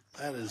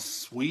 That is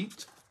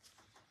sweet.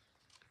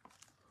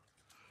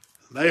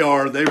 They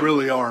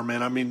really are,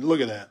 man. I mean,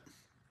 look at that.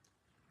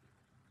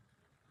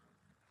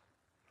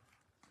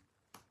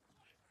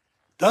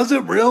 Does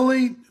it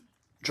really?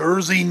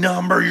 Jersey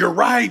number, you're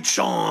right,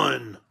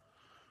 Sean.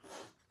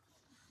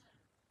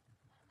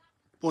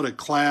 What a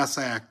class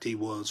act he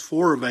was.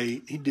 4 of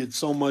 8. He did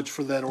so much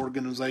for that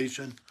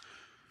organization.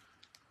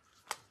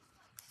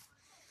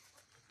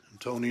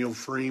 Antonio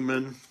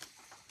Freeman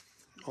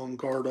on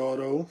card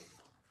auto.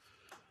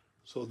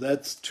 So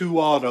that's 2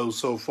 autos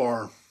so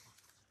far.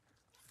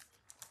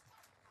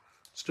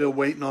 Still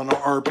waiting on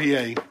our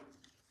RPA.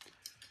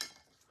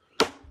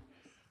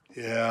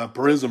 Yeah,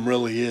 Prism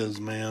really is,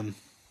 man.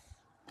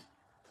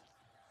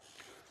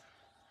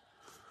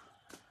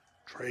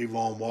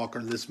 Trayvon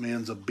Walker, this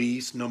man's a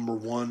beast. Number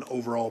 1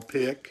 overall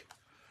pick.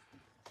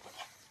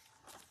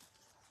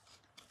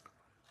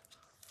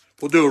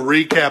 We'll do a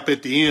recap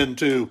at the end,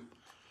 too.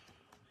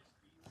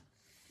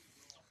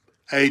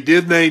 Hey,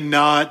 did they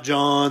not,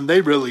 John?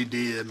 They really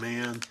did,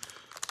 man.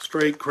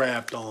 Straight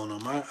crapped on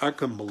them. I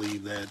couldn't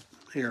believe that.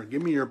 Here,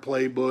 give me your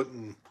playbook,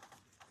 and you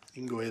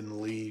can go ahead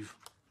and leave.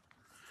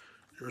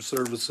 Your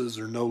services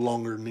are no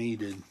longer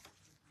needed.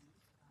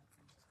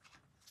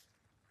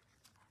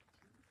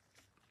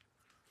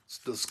 It's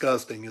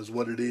disgusting is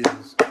what it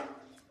is.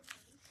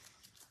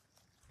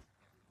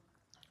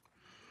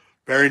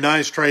 Very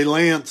nice, Trey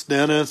Lance,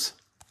 Dennis.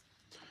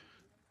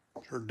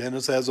 Sure,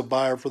 Dennis has a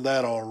buyer for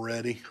that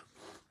already.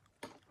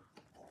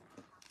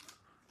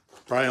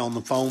 Probably on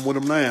the phone with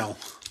him now.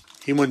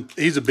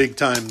 He's a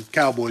big-time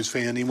Cowboys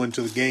fan. He went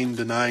to the game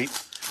tonight.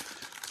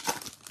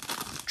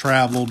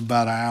 Traveled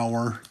about an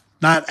hour.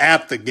 Not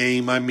at the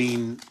game, I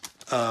mean,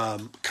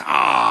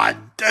 God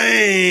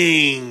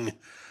dang.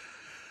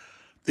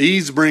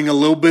 These bring a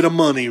little bit of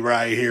money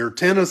right here.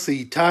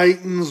 Tennessee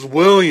Titans,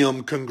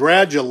 William,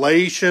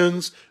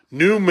 congratulations.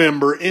 New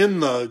member in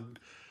the,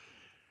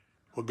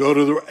 we'll go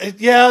to the,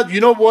 yeah, you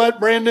know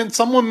what, Brandon?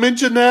 Someone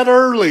mentioned that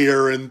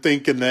earlier and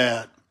thinking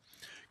that.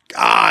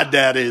 God,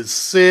 that is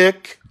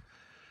sick.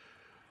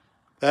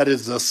 That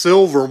is a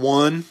silver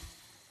one.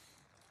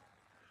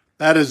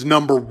 That is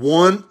number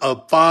 1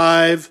 of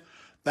 5.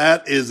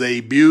 That is a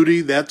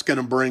beauty. That's going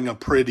to bring a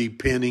pretty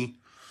penny.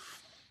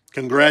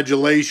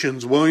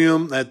 Congratulations,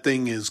 William. That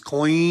thing is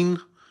clean.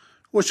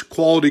 Wish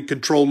quality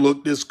control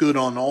looked this good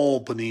on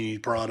all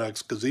Panini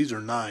products because these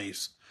are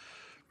nice.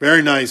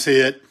 Very nice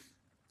hit.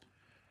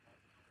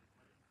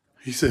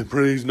 He said,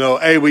 please no.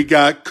 Hey, we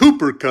got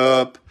Cooper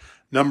Kupp,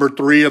 number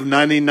 3 of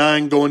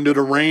 99 going to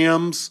the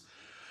Rams.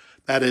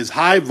 That is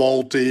high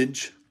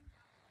voltage.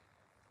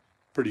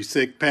 Pretty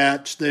sick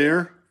patch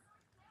there.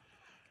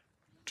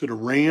 To the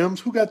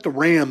Rams. Who got the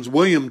Rams?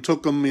 William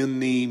took them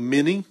in the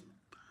mini.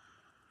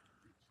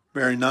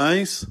 Very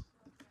nice.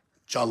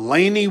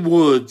 Jelani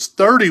Woods,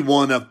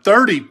 31 of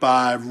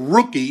 35.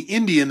 Rookie,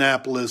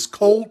 Indianapolis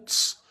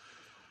Colts.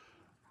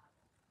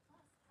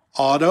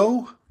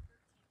 Auto.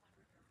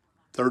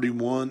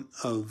 31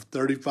 of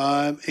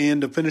 35.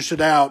 And to finish it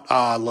out,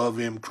 I love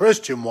him.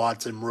 Christian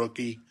Watson,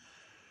 rookie.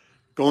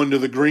 Going to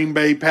the Green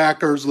Bay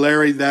Packers.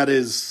 Larry, that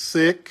is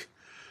sick.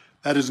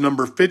 That is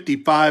number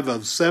 55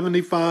 of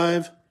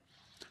 75.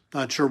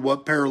 Not sure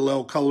what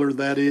parallel color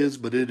that is,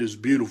 but it is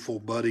beautiful,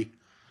 buddy.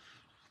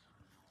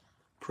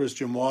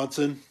 Christian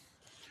Watson.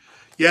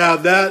 Yeah,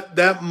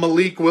 that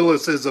Malik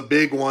Willis is a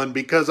big one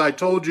because I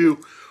told you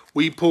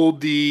we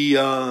pulled the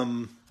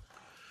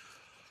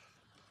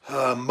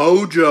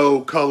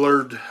Mojo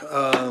colored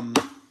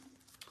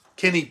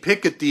Kenny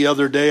Pickett the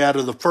other day out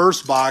of the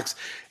first box,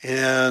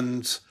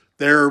 and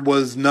there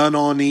was none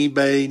on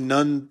eBay.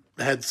 None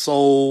had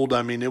sold.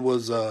 I mean, it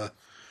was a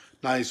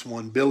nice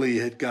one. Billy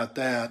had got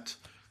that.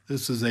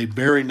 This is a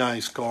very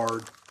nice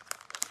card.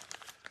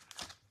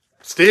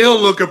 Still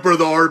looking for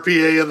the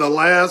RPA in the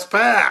last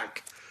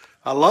pack.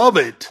 I love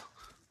it.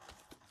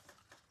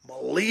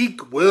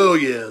 Malik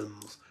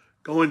Williams.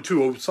 Going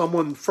to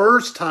someone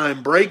first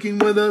time breaking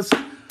with us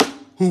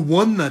who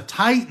won the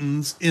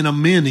Titans in a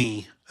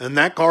mini. And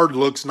that card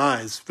looks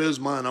nice. If it's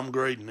mine, I'm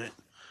grading it.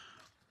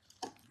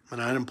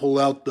 And I didn't pull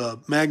out the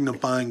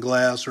magnifying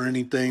glass or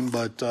anything,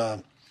 but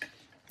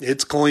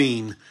it's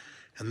clean.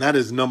 And that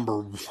is number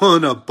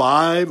 1 of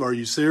 5. Are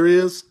you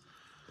serious?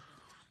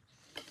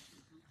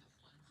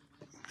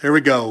 Here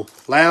we go.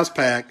 Last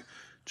pack.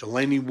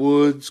 Jelani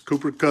Woods,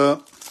 Cooper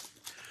Kupp.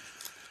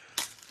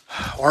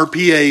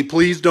 RPA,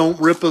 please don't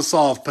rip us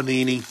off,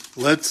 Panini.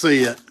 Let's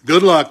see it.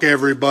 Good luck,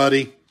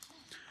 everybody.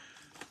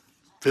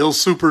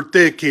 Feels super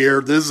thick here.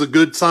 This is a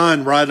good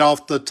sign right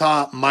off the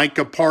top.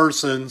 Micah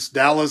Parsons,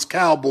 Dallas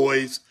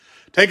Cowboys.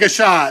 Take a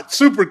shot.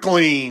 Super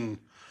clean.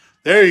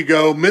 There you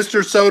go.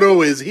 Mr.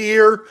 Soto is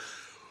here.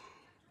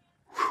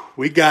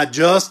 We got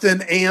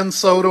Justin and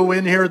Soto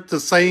in here at the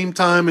same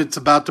time. It's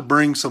about to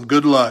bring some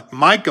good luck.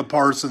 Micah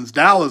Parsons,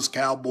 Dallas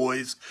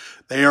Cowboys.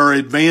 They are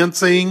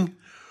advancing.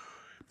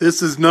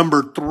 This is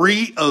number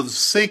 3 of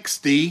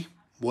 60,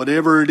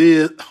 whatever it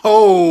is.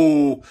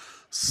 Oh,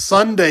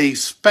 Sunday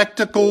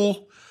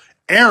Spectacle,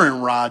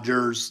 Aaron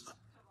Rodgers.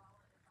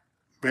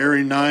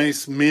 Very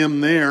nice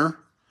mem there.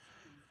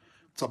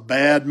 It's a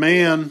bad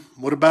man.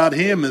 What about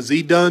him? Is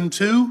he done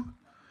too?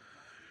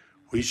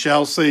 We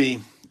shall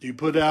see. Do you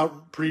put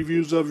out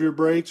previews of your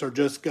breaks or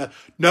just got?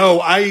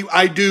 No,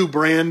 I do,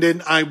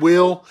 Brandon. I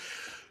will.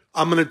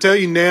 I'm going to tell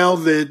you now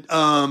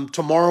that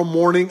tomorrow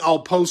morning I'll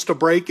post a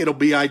break. It'll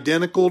be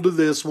identical to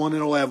this one.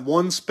 It'll have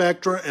 1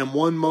 Spectra and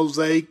 1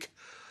 Mosaic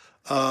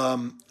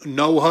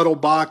no Huddle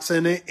box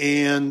in it,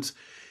 and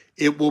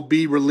It will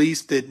be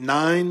released at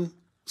 9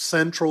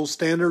 Central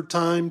Standard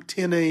Time,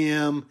 10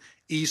 a.m.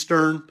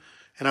 Eastern,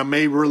 and I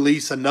may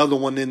release another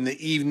one in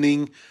the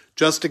evening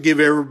just to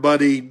give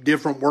everybody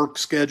different work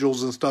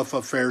schedules and stuff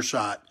a fair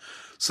shot.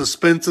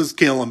 Suspense is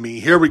killing me.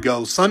 Here we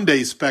go.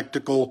 Sunday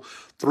Spectacle,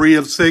 3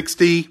 of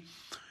 60.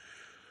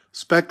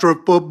 Spectra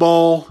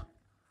football.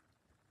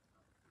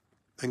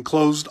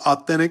 Enclosed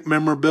authentic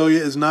memorabilia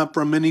is not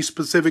from any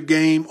specific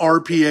game.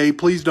 RPA,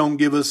 please don't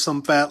give us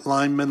some fat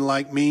lineman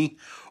like me.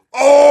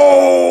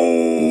 Oh,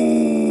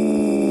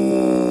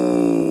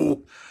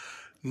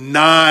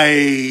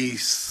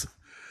 nice.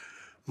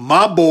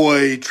 My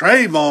boy,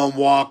 Trayvon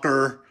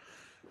Walker.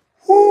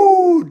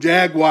 Woo,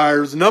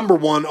 Jaguars,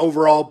 #1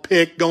 overall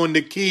pick going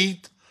to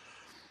Keith.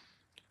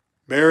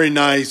 Very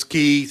nice,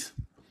 Keith.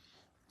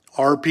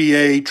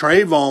 RPA,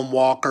 Trayvon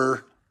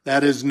Walker.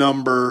 That is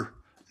number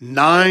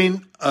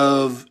 9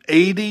 of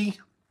 80.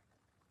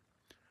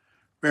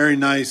 Very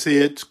nice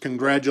hits.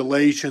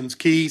 Congratulations,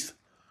 Keith.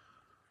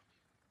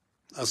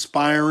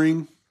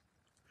 Aspiring.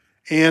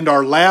 And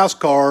our last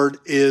card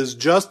is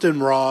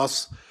Justin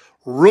Ross,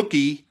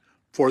 rookie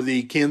for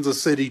the Kansas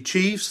City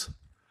Chiefs.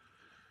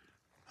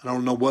 I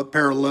don't know what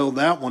parallel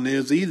that one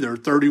is either.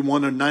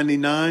 31 of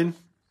 99.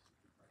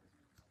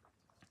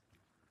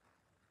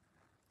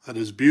 That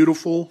is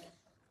beautiful.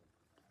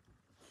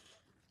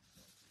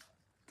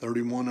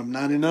 31 of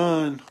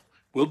 99.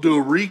 We'll do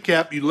a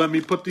recap. You let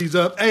me put these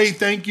up. Hey,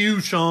 thank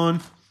you,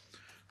 Sean.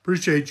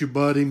 Appreciate you,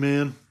 buddy,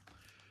 man.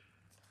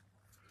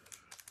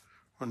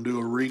 I'm going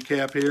to do a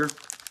recap here.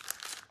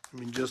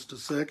 Give me just a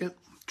second.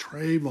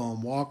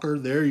 Trayvon Walker.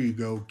 There you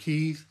go,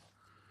 Keith.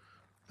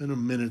 Been a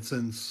minute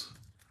since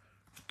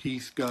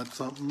Keith got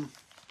something.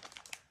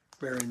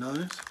 Very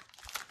nice.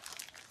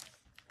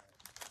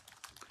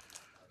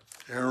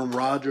 Aaron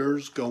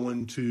Rodgers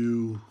going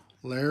to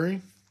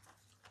Larry.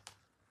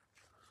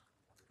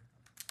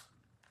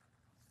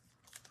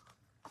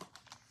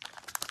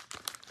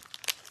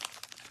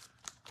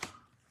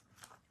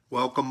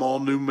 Welcome all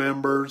new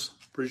members.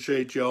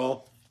 Appreciate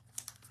y'all.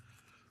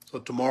 So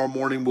tomorrow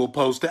morning we'll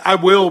post it. I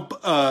will,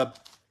 post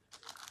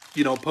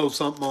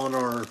something on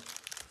our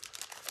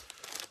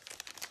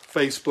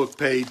Facebook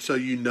page so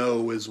you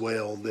know as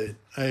well that,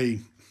 hey,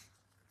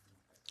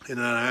 in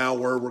an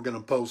hour we're going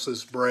to post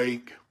this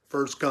break.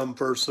 First come,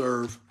 first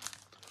serve.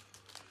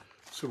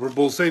 Super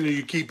Bowl Senior,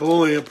 you keep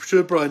pulling up.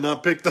 Should probably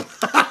not pick them.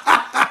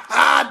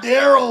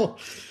 Daryl.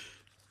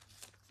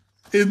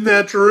 Isn't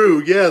that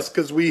true? Yes,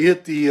 because we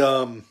hit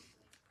the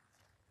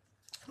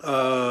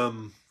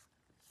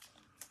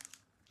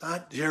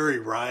not Jerry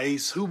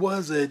Rice. Who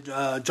was it?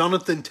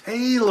 Jonathan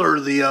Taylor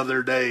the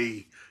other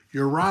day.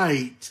 You're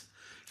right.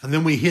 And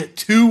then we hit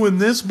 2 in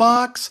this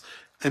box.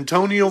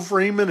 Antonio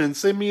Freeman and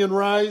Simeon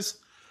Rice.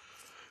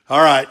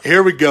 All right,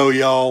 here we go,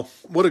 y'all.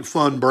 What a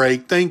fun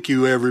break. Thank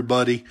you,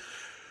 everybody.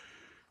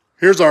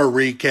 Here's our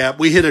recap.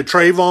 We hit a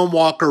Trayvon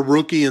Walker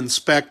rookie in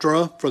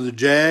Spectra for the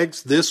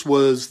Jags. This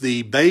was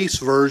the base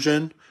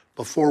version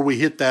before we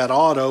hit that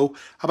auto.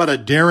 How about a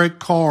Derek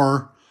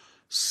Carr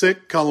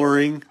sick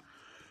coloring?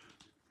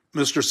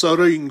 Mr.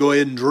 Soto, you can go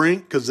ahead and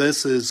drink because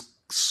this is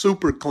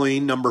super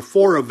clean. Number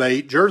 4 of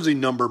 8, jersey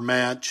number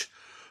match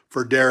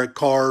for Derek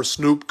Carr.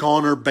 Snoop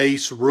Conner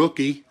base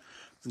rookie,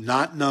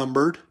 not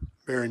numbered.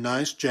 Very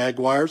nice.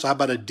 Jaguars. How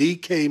about a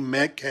DK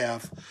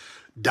Metcalf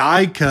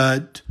die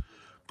cut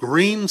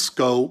green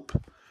scope?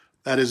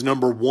 That is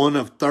number 1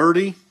 of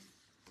 30.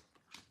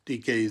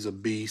 DK is a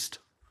beast.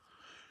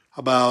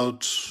 How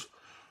about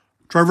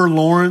Trevor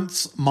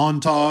Lawrence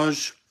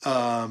montage?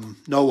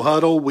 No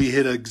huddle. We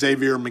hit a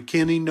Xavier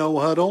McKinney no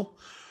huddle.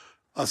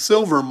 A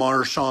silver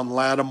Marshawn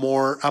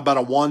Lattimore. How about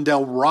a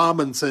Wan'Dale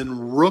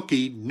Robinson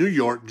rookie New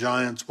York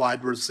Giants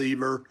wide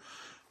receiver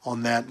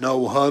on that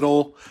no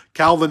huddle.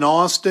 Calvin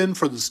Austin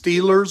for the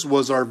Steelers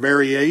was our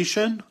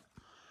variation.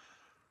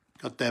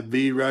 Got that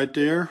V right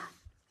there.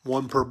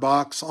 1 per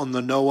box on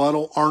the no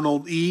huddle.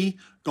 Arnold E.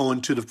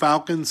 going to the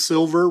Falcons,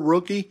 silver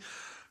rookie.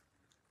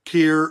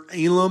 Kier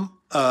Elam,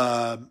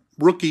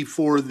 rookie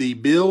for the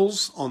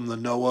Bills on the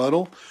no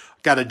huddle.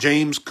 Got a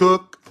James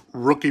Cook,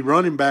 rookie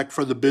running back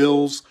for the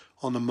Bills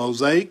on the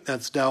Mosaic.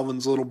 That's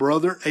Dalvin's little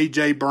brother.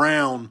 A.J.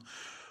 Brown,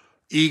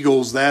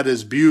 Eagles. That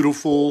is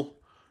beautiful.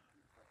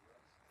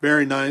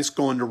 Very nice.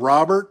 Going to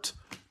Robert.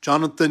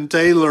 Jonathan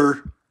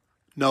Taylor,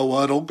 no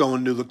huddle,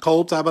 going to the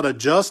Colts. How about a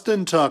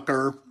Justin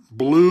Tucker,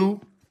 blue,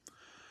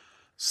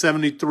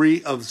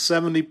 73 of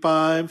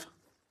 75.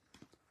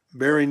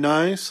 Very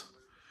nice.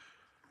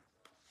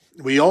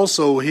 We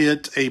also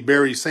hit a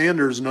Barry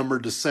Sanders number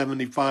to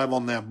 75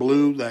 on that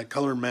blue. That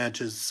color match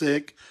is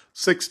sick.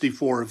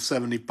 64 of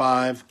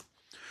 75.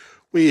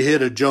 We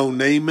hit a Joe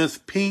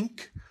Namath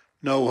pink,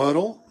 no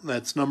huddle.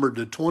 That's numbered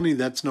to 20.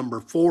 That's number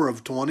 4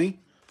 of 20.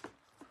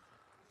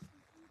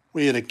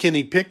 We had a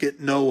Kenny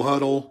Pickett no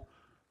huddle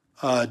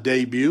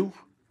debut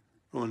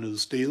going to the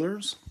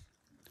Steelers.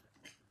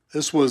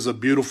 This was a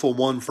beautiful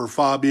one for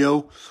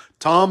Fabio.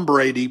 Tom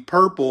Brady,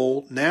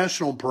 purple,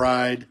 national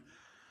pride.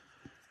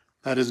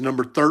 That is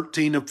number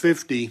 13 of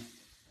 50.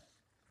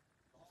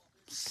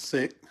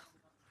 Sick.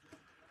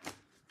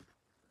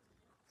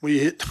 We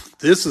hit,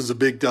 this is a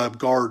big time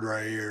card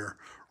right here.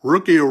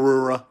 Rookie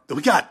Aurora.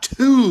 We got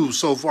 2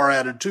 so far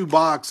out of 2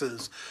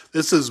 boxes.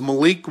 This is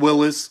Malik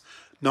Willis,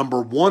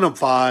 number 1 of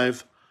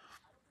 5.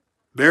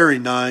 Very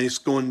nice.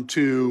 Going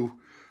to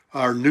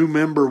our new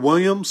member,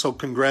 William. So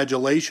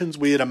congratulations.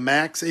 We had a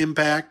max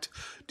impact.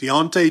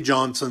 Deontay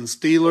Johnson,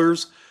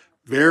 Steelers.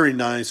 Very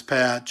nice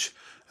patch.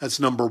 That's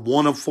number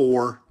 1 of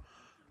 4.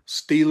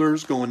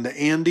 Steelers going to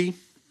Andy.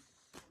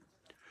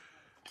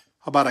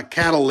 How about a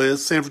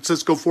catalyst? San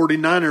Francisco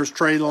 49ers,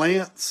 Trey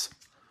Lance.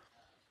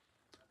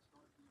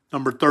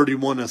 Number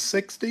 31 of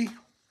 60.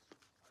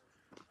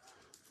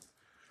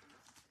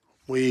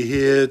 We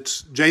hit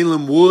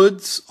Jalen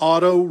Woods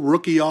auto,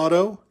 rookie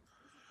auto.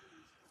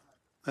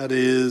 That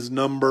is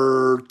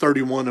number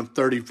 31 of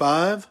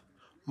 35.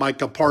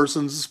 Micah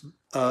Parsons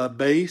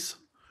base.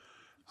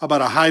 How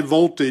about a high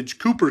voltage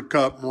Cooper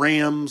Cup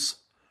Rams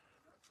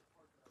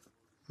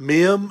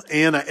Mim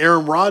and a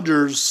Aaron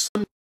Rodgers,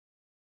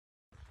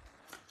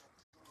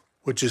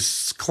 which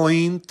is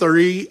clean,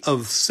 3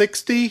 of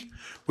 60.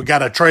 We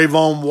got a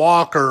Trayvon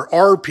Walker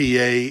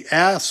RPA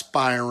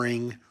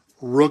aspiring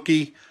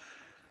rookie.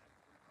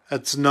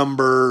 That's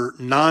number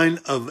 9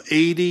 of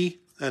 80.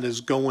 That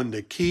is going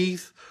to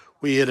Keith.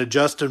 We hit a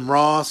Justin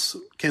Ross,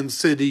 Kansas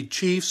City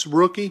Chiefs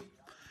rookie.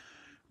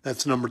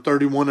 That's number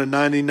 31 of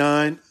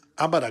 99.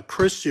 How about a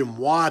Christian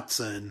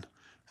Watson?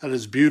 That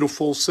is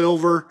beautiful.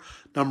 Silver,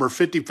 number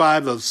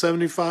 55 of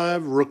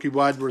 75. Rookie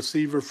wide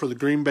receiver for the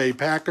Green Bay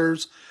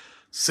Packers.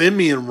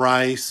 Simeon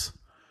Rice,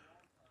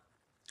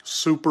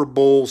 Super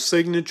Bowl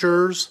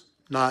signatures,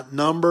 not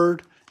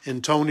numbered.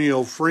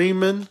 Antonio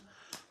Freeman,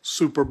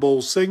 Super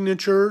Bowl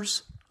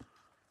signatures.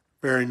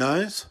 Very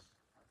nice.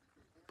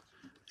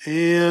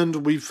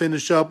 And we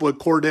finish up with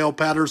Cordell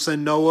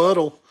Patterson, no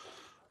Huddle.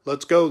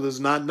 Let's go. This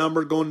is not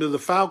numbered, going to the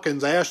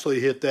Falcons.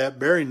 Ashley hit that.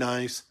 Very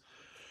nice.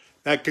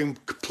 That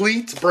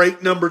completes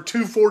break number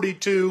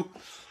 242.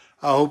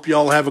 I hope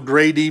y'all have a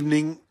great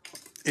evening.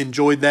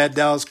 Enjoyed that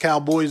Dallas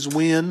Cowboys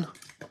win.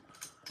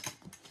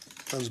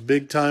 That was a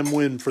big-time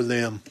win for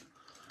them.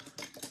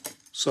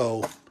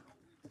 So,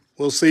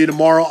 we'll see you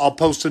tomorrow. I'll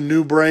post a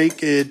new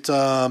break at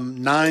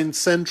 9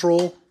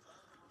 Central,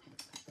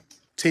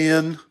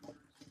 10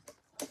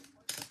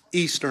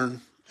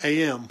 Eastern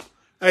a.m.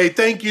 Hey,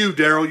 thank you,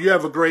 Daryl. You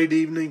have a great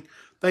evening.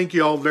 Thank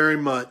you all very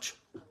much.